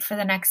displayed it for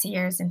the next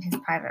years in his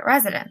private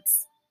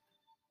residence.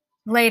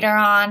 Later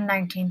on,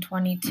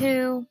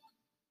 1922,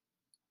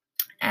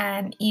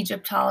 an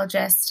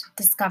Egyptologist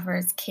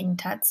discovers King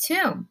Tut's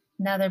tomb,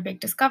 another big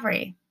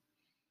discovery.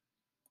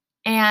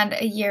 And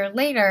a year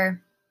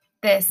later,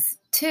 this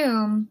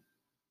tomb,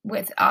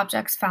 with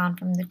objects found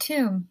from the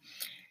tomb,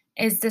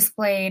 is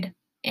displayed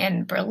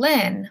in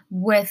Berlin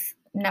with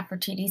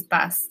Nefertiti's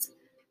bust.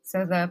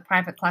 So the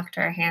private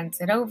collector hands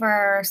it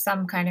over,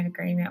 some kind of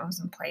agreement was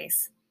in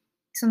place,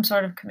 some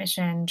sort of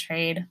commission,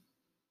 trade.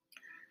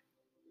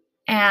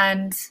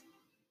 And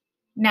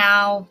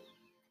now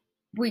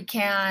we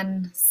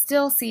can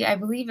still see, I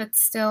believe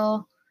it's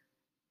still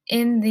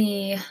in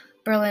the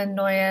Berlin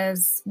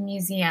Neues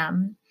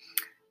Museum.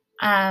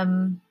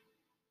 And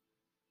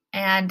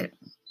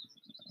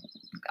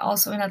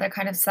also another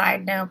kind of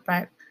side note,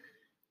 but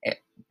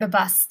the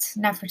bust,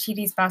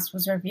 Nefertiti's bust,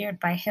 was revered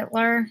by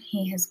Hitler.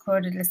 He is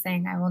quoted as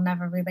saying, "I will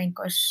never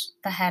relinquish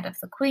the head of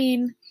the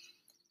queen."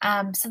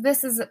 So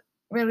this is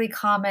really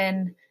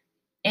common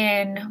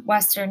in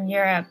Western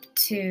Europe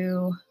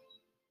too.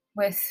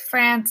 With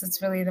France,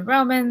 it's really the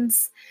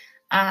Romans.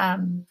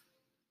 In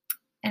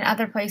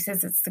other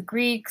places, it's the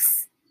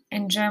Greeks.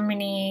 In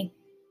Germany,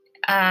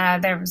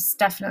 there was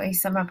definitely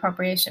some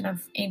appropriation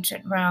of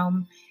ancient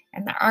Rome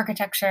and their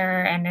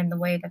architecture and in the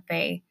way that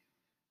they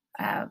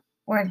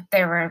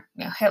were,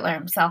 Hitler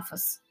himself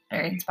was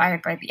very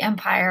inspired by the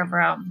Empire of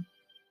Rome,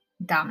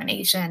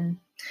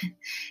 domination.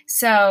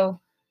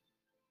 So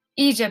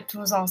Egypt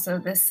was also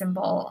this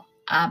symbol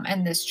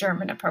and this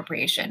German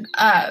appropriation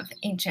of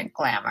ancient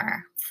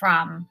glamour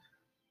from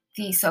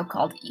the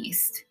so-called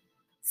East.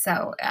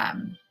 So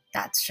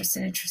that's just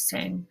an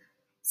interesting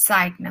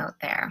side note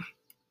there.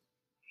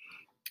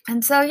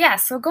 And so,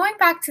 so going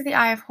back to the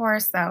Eye of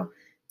Horus, though,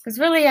 because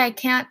really I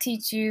can't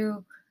teach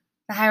you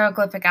the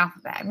hieroglyphic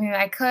alphabet. I mean,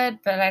 I could,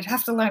 but I'd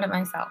have to learn it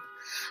myself.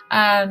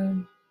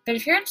 But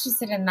if you're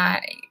interested in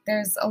that,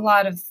 there's a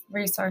lot of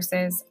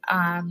resources.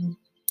 Khan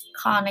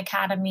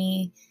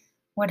Academy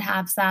would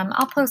have some.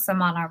 I'll post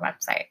them on our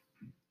website.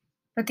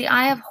 But the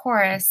Eye of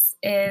Horus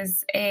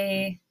is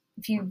if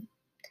you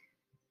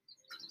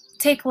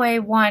take away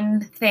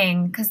one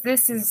thing, because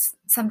this is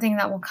something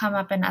that will come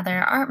up in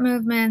other art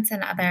movements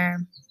and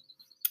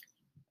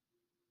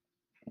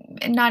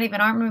not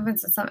even art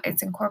movements,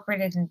 it's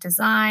incorporated in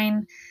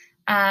design.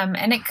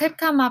 And it could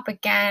come up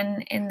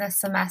again in the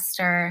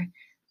semester.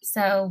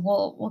 So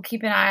we'll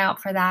keep an eye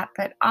out for that.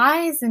 But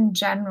eyes in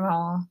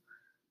general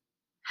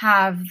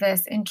have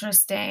this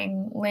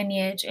interesting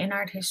lineage in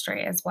art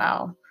history as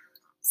well.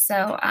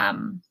 So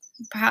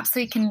perhaps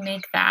we can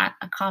make that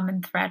a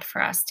common thread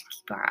for us to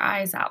keep our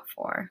eyes out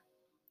for.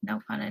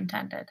 No pun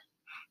intended.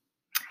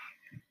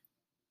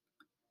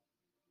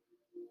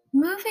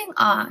 Moving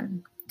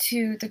on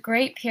to the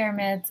Great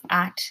Pyramids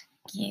at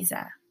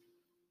Giza.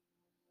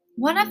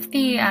 One of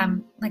the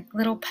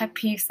little pet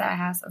peeves that I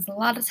have is a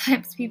lot of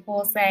times people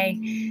will say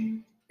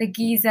the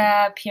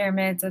Giza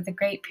pyramids or the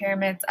Great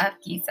Pyramids of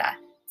Giza.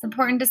 It's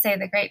important to say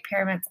the Great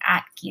Pyramids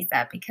at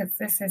Giza because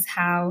this is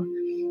how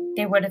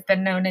they would have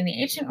been known in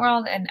the ancient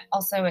world, and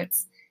also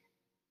it's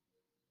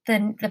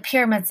the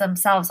pyramids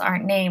themselves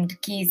aren't named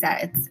Giza.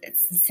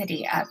 It's the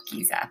city of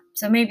Giza.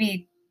 So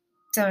maybe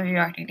some of you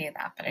already knew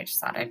that, but I just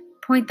thought I'd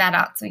point that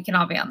out so we can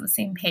all be on the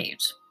same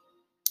page.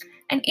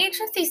 And each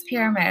of these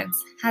pyramids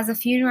has a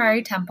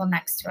funerary temple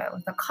next to it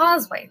with a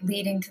causeway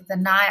leading to the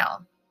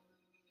Nile.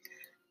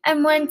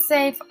 And when,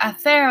 say, a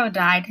pharaoh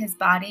died, his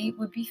body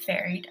would be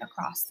ferried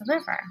across the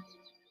river.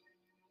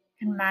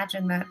 You can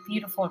imagine the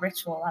beautiful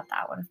ritual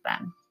that would have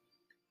been.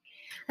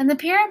 And the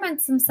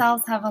pyramids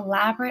themselves have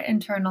elaborate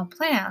internal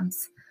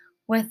plans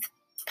with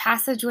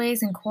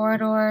passageways and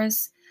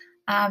corridors.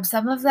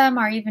 Some of them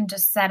are even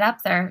just set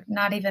up. They're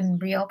not even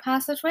real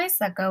passageways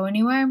that go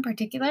anywhere in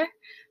particular,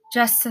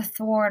 just to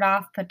thwart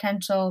off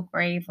potential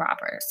grave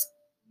robbers.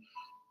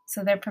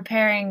 So they're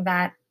preparing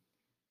that,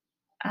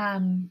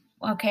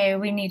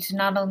 we need to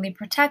not only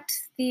protect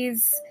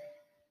these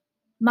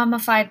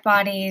mummified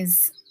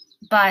bodies,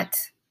 but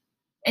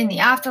in the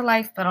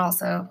afterlife, but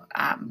also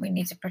we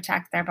need to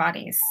protect their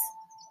bodies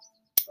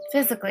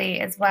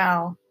physically as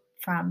well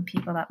from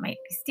people that might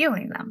be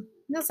stealing them,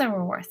 because they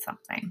were worth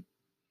something.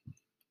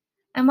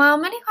 And while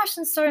many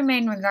questions still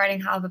remain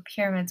regarding how the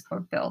pyramids were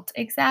built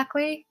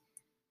exactly,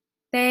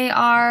 they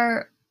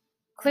are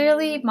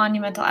clearly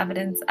monumental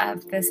evidence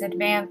of this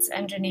advanced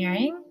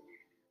engineering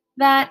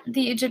that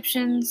the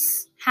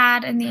Egyptians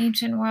had in the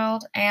ancient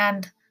world,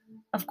 and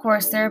of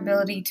course their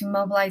ability to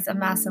mobilize a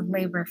massive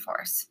labor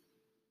force.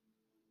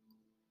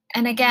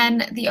 And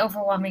again, the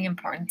overwhelming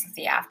importance of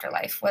the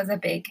afterlife was a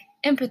big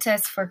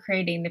impetus for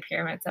creating the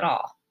pyramids at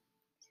all.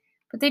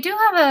 But they do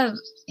have a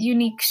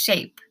unique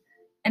shape,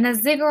 and a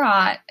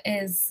ziggurat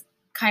is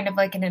kind of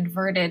like an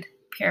inverted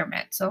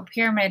pyramid. So a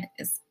pyramid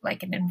is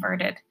like an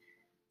inverted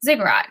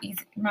ziggurat. You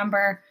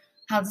remember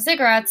how the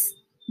ziggurats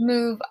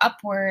move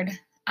upward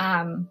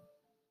and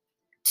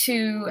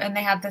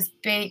they have this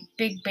big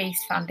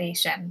base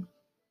foundation.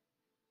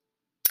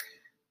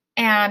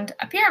 And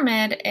a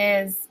pyramid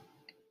is,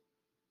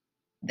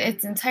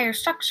 its entire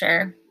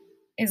structure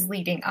is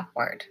leading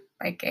upward,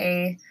 like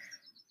a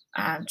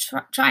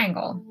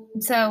triangle.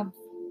 So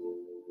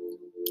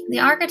the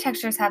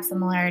architectures have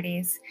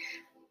similarities.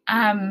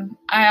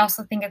 I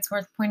also think it's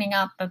worth pointing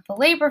out that the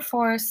labor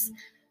force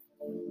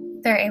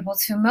they're able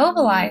to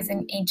mobilize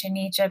in ancient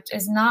Egypt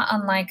is not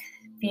unlike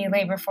the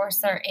labor force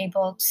they're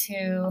able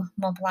to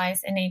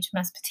mobilize in ancient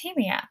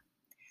Mesopotamia.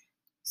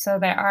 So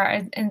there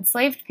are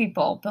enslaved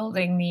people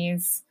building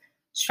these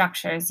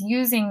structures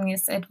using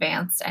this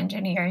advanced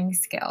engineering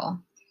skill.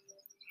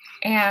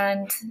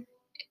 And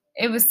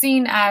it was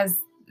seen as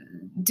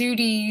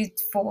duty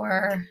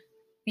for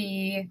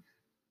the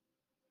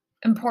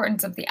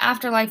importance of the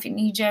afterlife in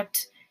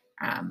Egypt.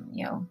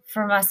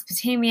 For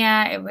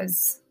Mesopotamia, it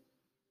was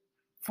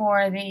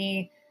for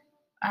the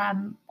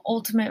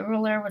ultimate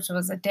ruler, which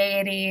was a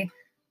deity,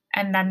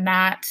 and then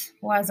that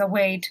was a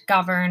way to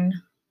govern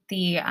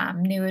the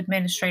new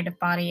administrative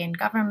body and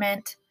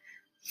government.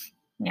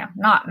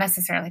 Not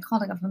necessarily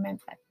called a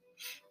government, but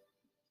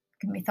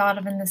can be thought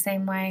of in the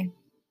same way.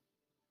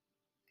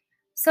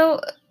 So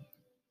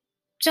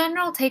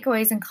general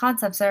takeaways and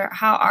concepts are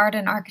how art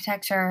and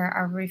architecture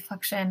are a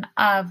reflection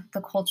of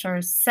the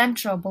culture's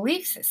central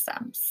belief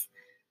systems.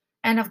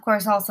 And of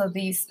course, also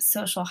these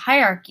social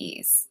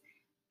hierarchies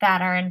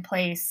that are in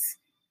place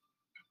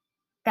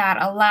that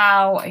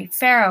allow a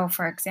pharaoh,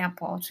 for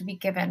example, to be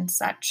given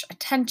such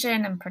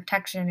attention and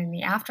protection in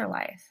the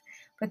afterlife.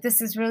 But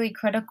this is really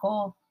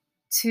critical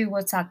to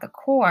what's at the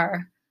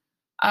core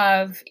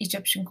of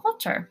Egyptian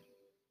culture.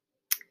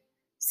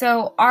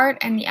 So art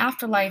and the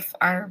afterlife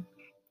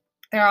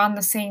they're on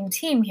the same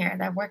team here.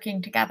 They're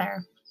working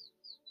together.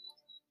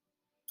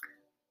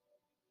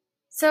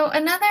 So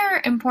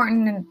another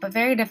important but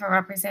very different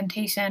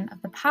representation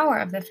of the power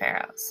of the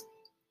pharaohs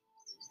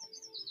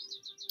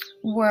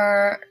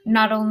were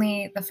not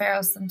only the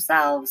pharaohs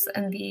themselves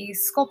and the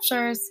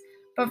sculptures,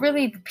 but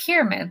really the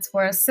pyramids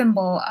were a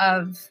symbol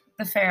of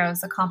the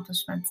pharaoh's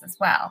accomplishments as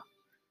well.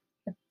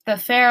 The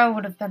pharaoh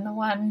would have been the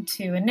one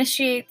to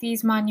initiate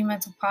these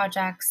monumental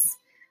projects,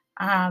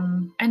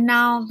 and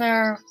now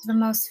they're the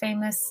most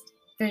famous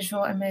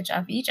visual image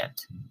of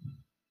Egypt.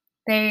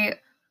 They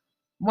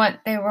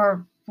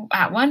were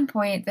at one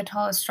point the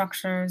tallest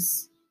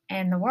structures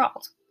in the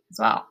world as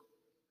well.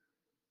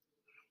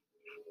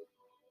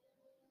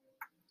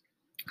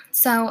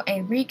 So a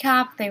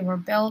recap, they were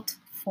built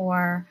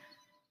for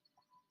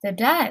the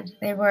dead.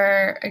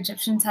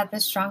 Egyptians had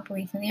this strong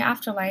belief in the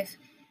afterlife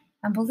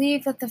and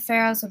believed that the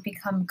pharaohs would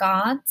become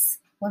gods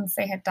once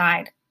they had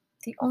died.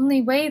 The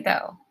only way,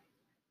 though,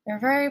 they're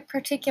very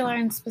particular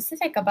and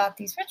specific about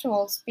these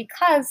rituals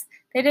because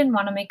they didn't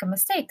want to make a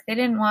mistake. They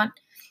didn't want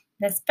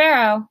this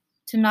pharaoh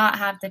to not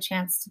have the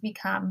chance to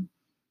become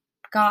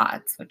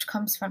gods, which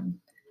comes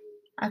from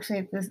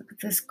actually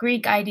this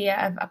Greek idea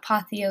of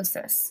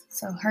apotheosis.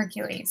 So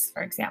Hercules,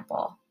 for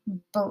example,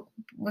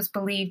 was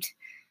believed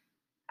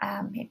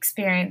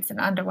experienced and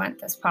underwent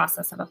this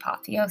process of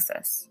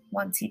apotheosis.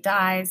 Once he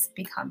dies,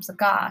 becomes a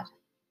god,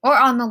 or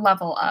on the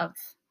level of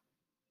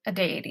a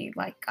deity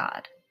like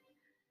God.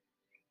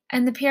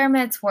 And the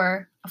pyramids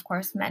were, of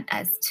course, meant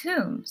as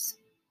tombs.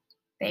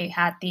 They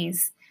had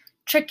these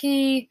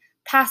tricky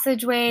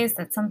passageways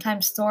that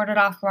sometimes sorted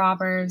off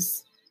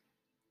robbers.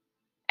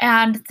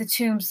 And the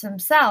tombs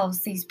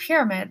themselves, these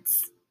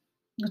pyramids,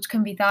 which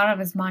can be thought of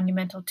as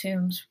monumental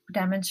tombs,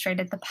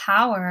 demonstrated the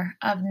power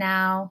of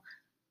now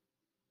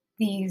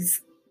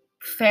these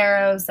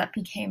pharaohs that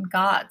became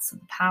gods, the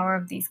power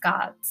of these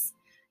gods.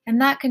 And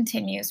that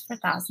continues for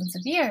thousands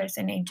of years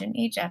in ancient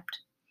Egypt.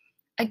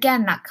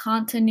 Again, that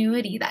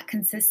continuity, that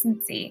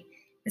consistency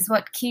is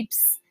what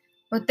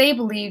they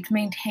believed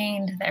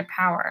maintained their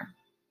power.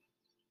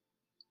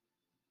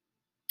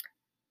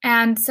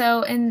 And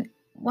so in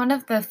one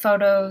of the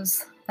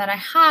photos that I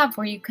have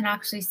where you can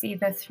actually see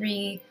the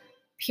 3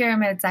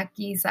 pyramids at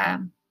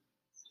Giza,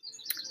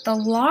 the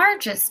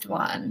largest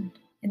one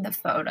in the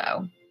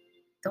photo,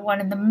 the one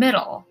in the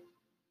middle,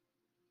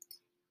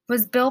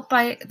 was built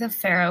by the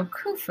pharaoh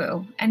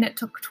Khufu, and it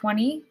took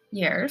 20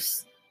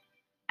 years.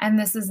 And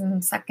this is in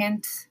the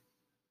 2nd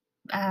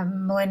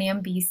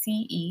millennium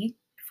BCE,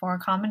 before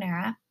Common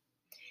Era.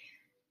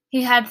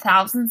 He had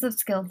thousands of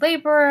skilled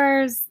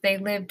laborers. They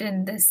lived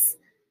in this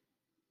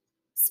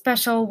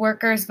special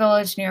workers'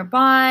 village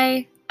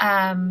nearby,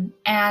 and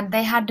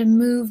they had to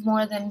move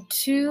more than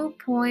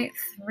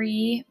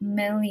 2.3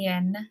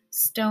 million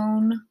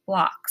stone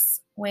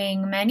blocks,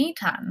 weighing many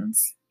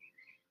tons,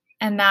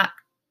 and that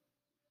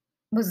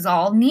was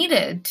all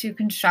needed to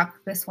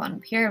construct this one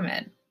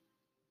pyramid.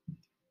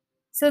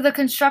 So the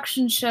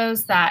construction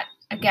shows that,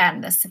 again,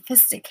 the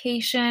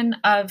sophistication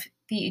of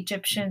the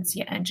Egyptians'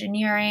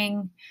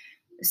 engineering,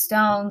 the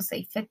stones,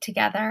 they fit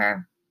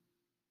together,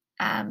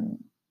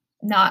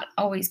 not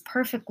always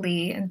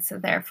perfectly, and so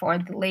therefore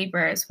the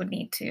laborers would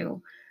need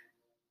to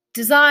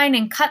design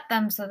and cut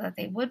them so that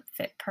they would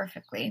fit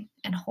perfectly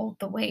and hold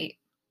the weight.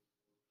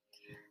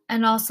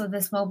 And also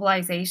this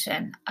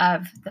mobilization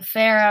of the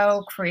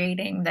pharaoh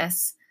creating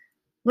this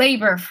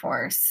labor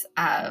force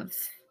of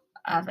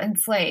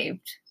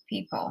enslaved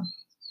people.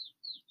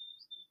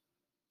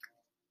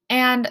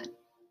 And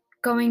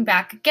going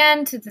back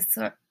again to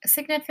the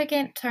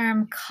significant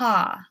term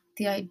Ka,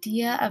 the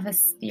idea of a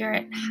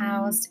spirit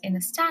housed in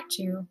a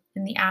statue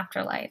in the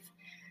afterlife.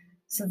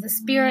 So the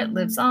spirit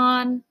lives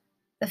on.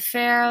 The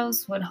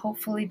pharaohs would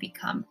hopefully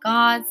become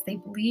gods. They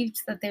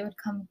believed that they would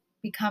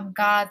become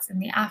gods in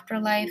the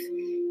afterlife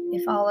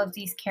if all of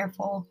these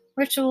careful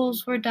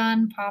rituals were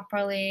done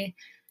properly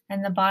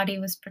and the body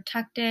was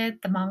protected,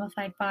 the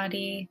mummified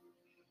body.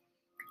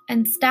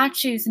 And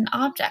statues and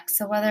objects,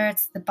 so whether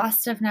it's the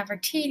bust of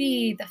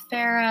Nefertiti, the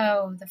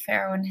pharaoh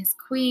and his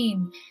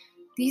queen,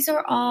 these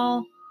are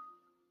all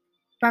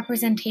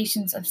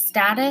representations of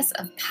status,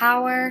 of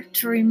power,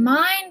 to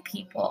remind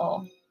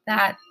people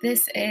that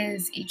this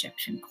is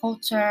Egyptian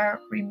culture.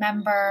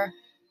 Remember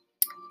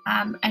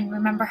how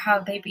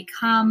the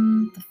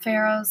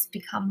pharaohs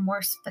become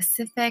more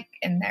specific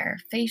in their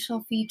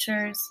facial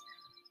features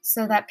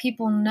so that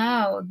people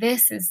know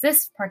this is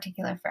this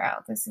particular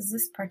pharaoh, this is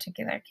this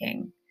particular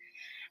king.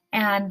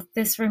 And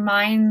this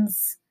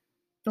reminds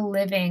the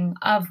living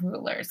of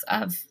rulers,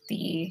 of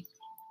the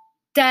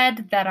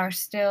dead that are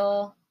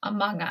still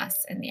among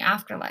us in the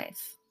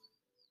afterlife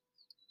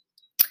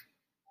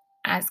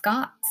as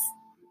gods.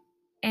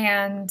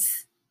 And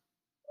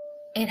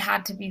it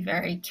had to be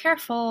very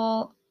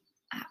carefully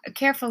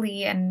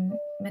and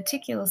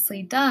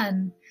meticulously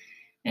done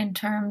in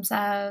terms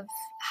of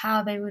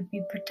how they would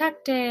be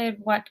protected,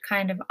 what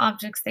kind of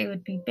objects they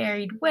would be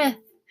buried with.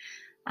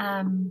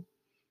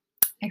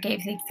 I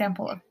gave the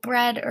example of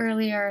bread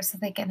earlier, so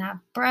they can have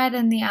bread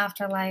in the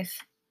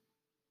afterlife.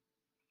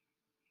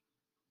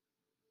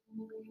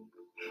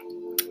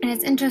 And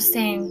it's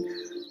interesting,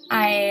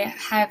 I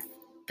have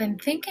been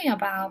thinking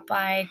about,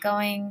 by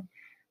going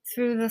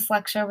through this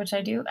lecture, which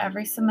I do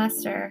every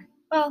semester,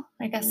 well,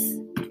 I guess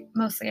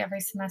mostly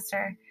every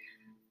semester,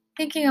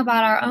 thinking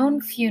about our own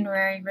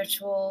funerary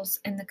rituals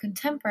in the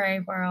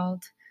contemporary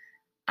world,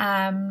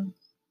 and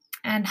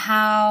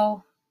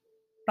how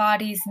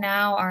bodies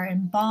now are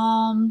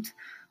embalmed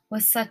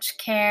with such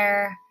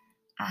care.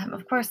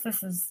 Of course,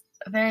 this is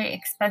a very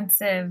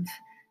expensive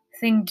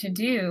thing to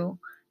do,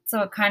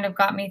 so it kind of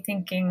got me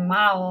thinking,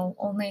 wow,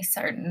 only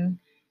certain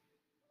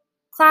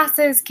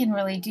classes can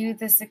really do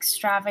this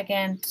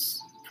extravagant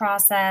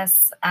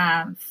process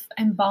of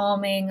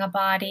embalming a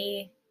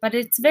body. But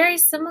it's very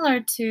similar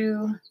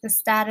to the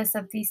status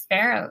of these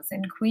pharaohs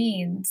and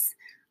queens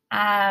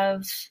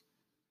of,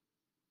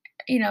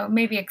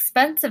 maybe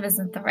expensive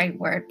isn't the right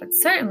word, but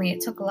certainly it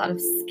took a lot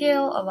of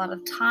skill, a lot of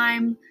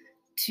time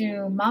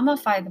to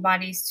mummify the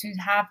bodies, to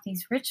have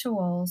these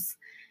rituals,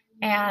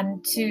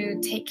 and to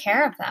take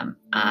care of them.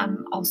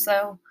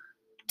 Also,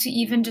 to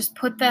even just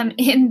put them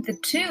in the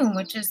tomb,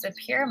 which is the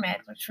pyramid,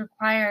 which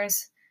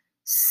requires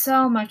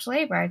so much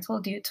labor. I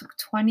told you it took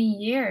 20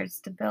 years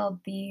to build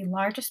the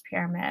largest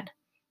pyramid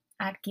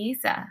at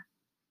Giza.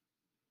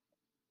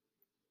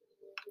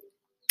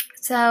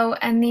 So,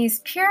 and these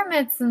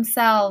pyramids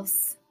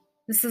themselves,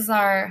 this is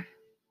our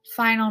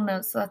final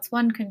note. So that's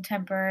one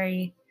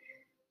contemporary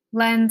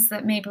lens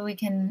that maybe we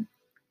can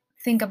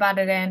think about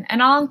it in.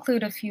 And I'll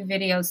include a few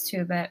videos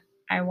too that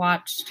I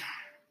watched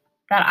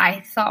that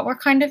I thought were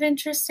kind of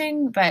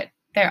interesting, but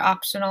they're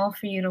optional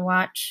for you to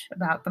watch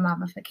about the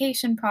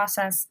mummification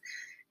process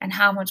and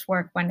how much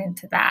work went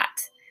into that.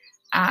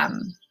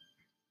 And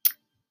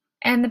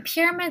the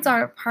pyramids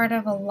are part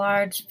of a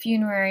large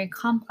funerary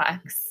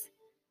complex.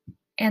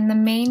 And the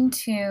main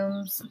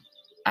tombs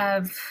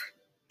of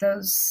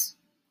those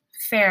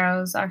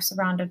pharaohs are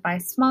surrounded by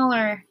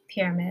smaller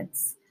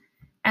pyramids.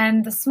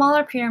 And the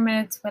smaller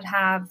pyramids would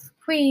have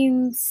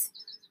queens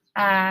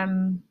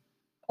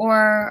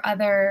or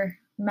other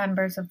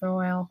members of the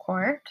royal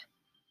court.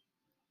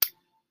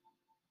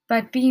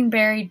 But being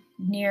buried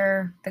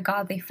near the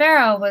godly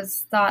pharaoh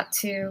was thought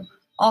to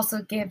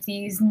also give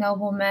these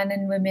noble men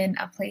and women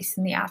a place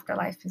in the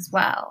afterlife as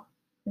well,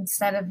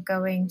 instead of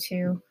going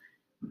to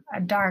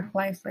a dark,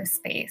 lifeless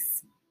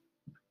space.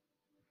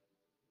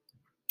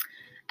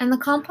 And the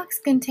complex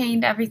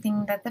contained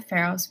everything that the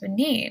pharaohs would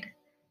need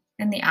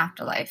in the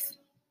afterlife,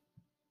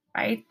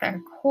 right?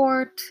 Their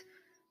court,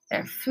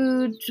 their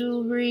food,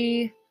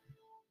 jewelry,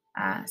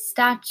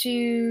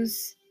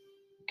 statues,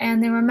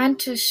 and they were meant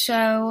to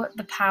show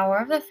the power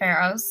of the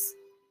pharaohs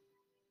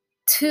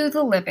to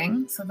the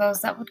living, so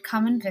those that would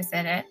come and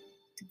visit it,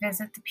 to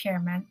visit the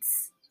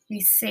pyramids,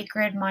 these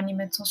sacred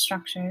monumental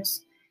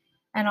structures,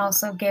 and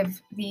also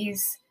give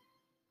these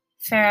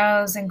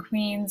pharaohs and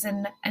queens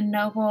and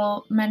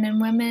noble men and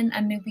women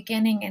a new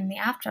beginning in the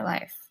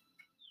afterlife.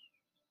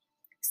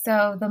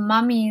 So the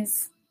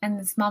mummies and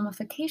this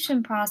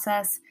mummification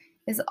process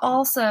is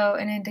also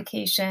an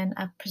indication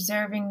of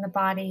preserving the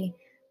body,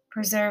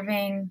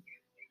 preserving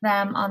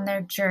them on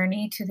their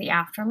journey to the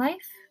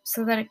afterlife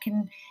so that it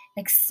can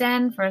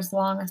extend for as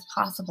long as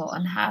possible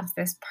and have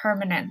this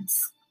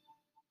permanence.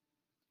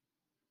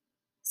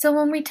 So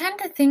when we tend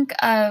to think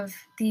of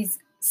these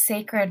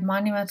sacred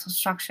monumental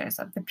structures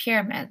of the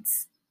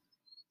pyramids,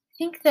 I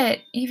think that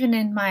even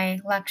in my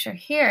lecture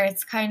here,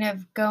 it's kind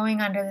of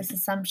going under this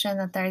assumption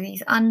that they're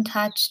these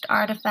untouched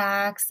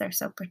artifacts, they're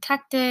so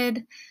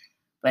protected.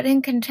 But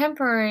in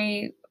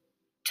contemporary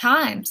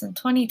times, in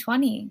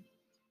 2020,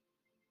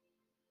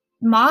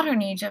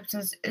 modern Egypt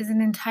is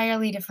an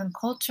entirely different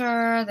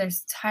culture,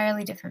 there's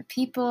entirely different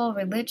people,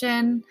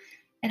 religion.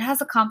 It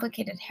has a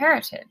complicated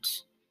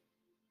heritage.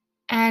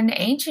 And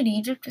ancient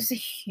Egypt is a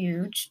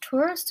huge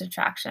tourist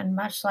attraction,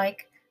 much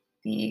like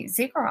the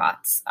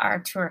ziggurats are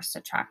a tourist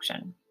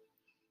attraction.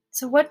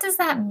 So, what does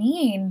that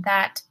mean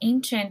that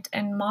ancient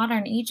and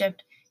modern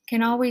Egypt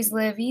can always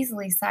live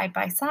easily side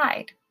by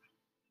side?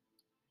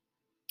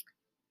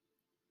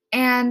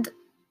 And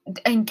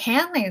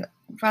can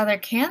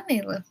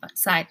they live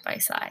side by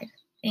side,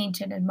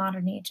 ancient and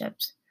modern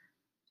Egypt?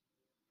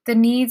 The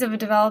needs of a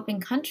developing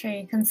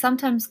country can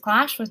sometimes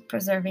clash with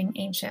preserving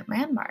ancient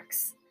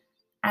landmarks.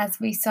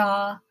 As we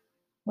saw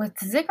with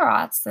the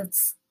ziggurats,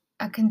 that's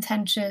a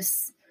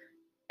contentious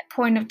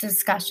point of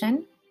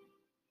discussion.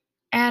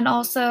 And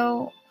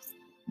also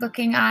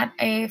looking at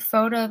a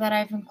photo that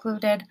I've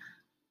included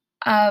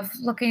of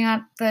looking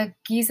at the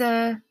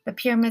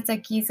pyramids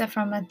at Giza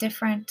from a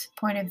different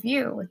point of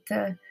view with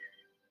the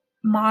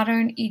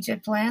modern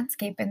Egypt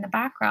landscape in the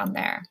background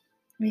there.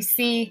 We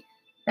see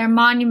their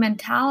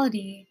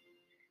monumentality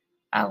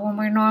when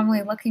we're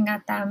normally looking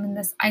at them in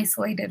this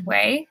isolated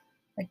way,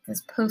 like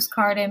this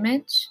postcard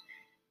image.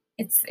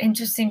 It's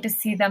interesting to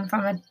see them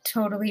from a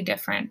totally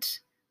different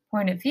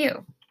point of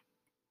view.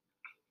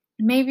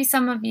 Maybe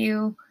some of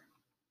you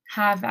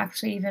have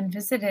actually even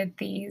visited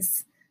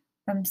these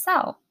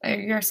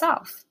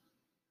yourself.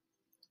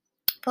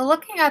 But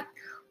look at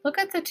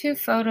the two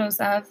photos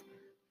of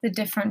the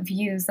different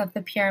views of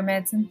the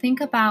pyramids and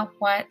think about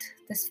what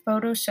this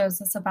photo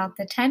shows us about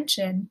the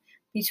tension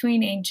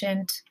between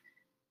ancient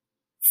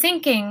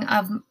thinking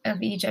of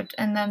Egypt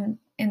and then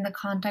in the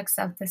context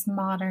of this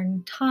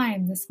modern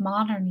time, this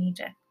modern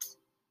Egypt.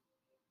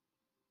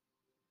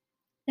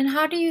 And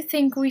how do you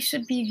think we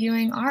should be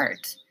viewing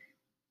art?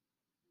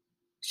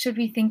 Should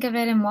we think of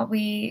it in what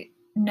we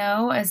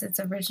know as its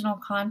original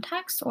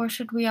context, or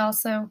should we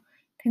also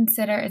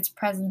consider its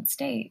present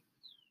state?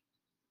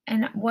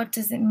 And what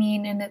does it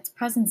mean in its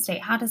present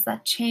state? How does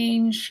that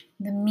change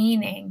the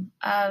meaning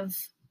of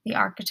the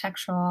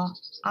architectural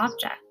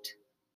object?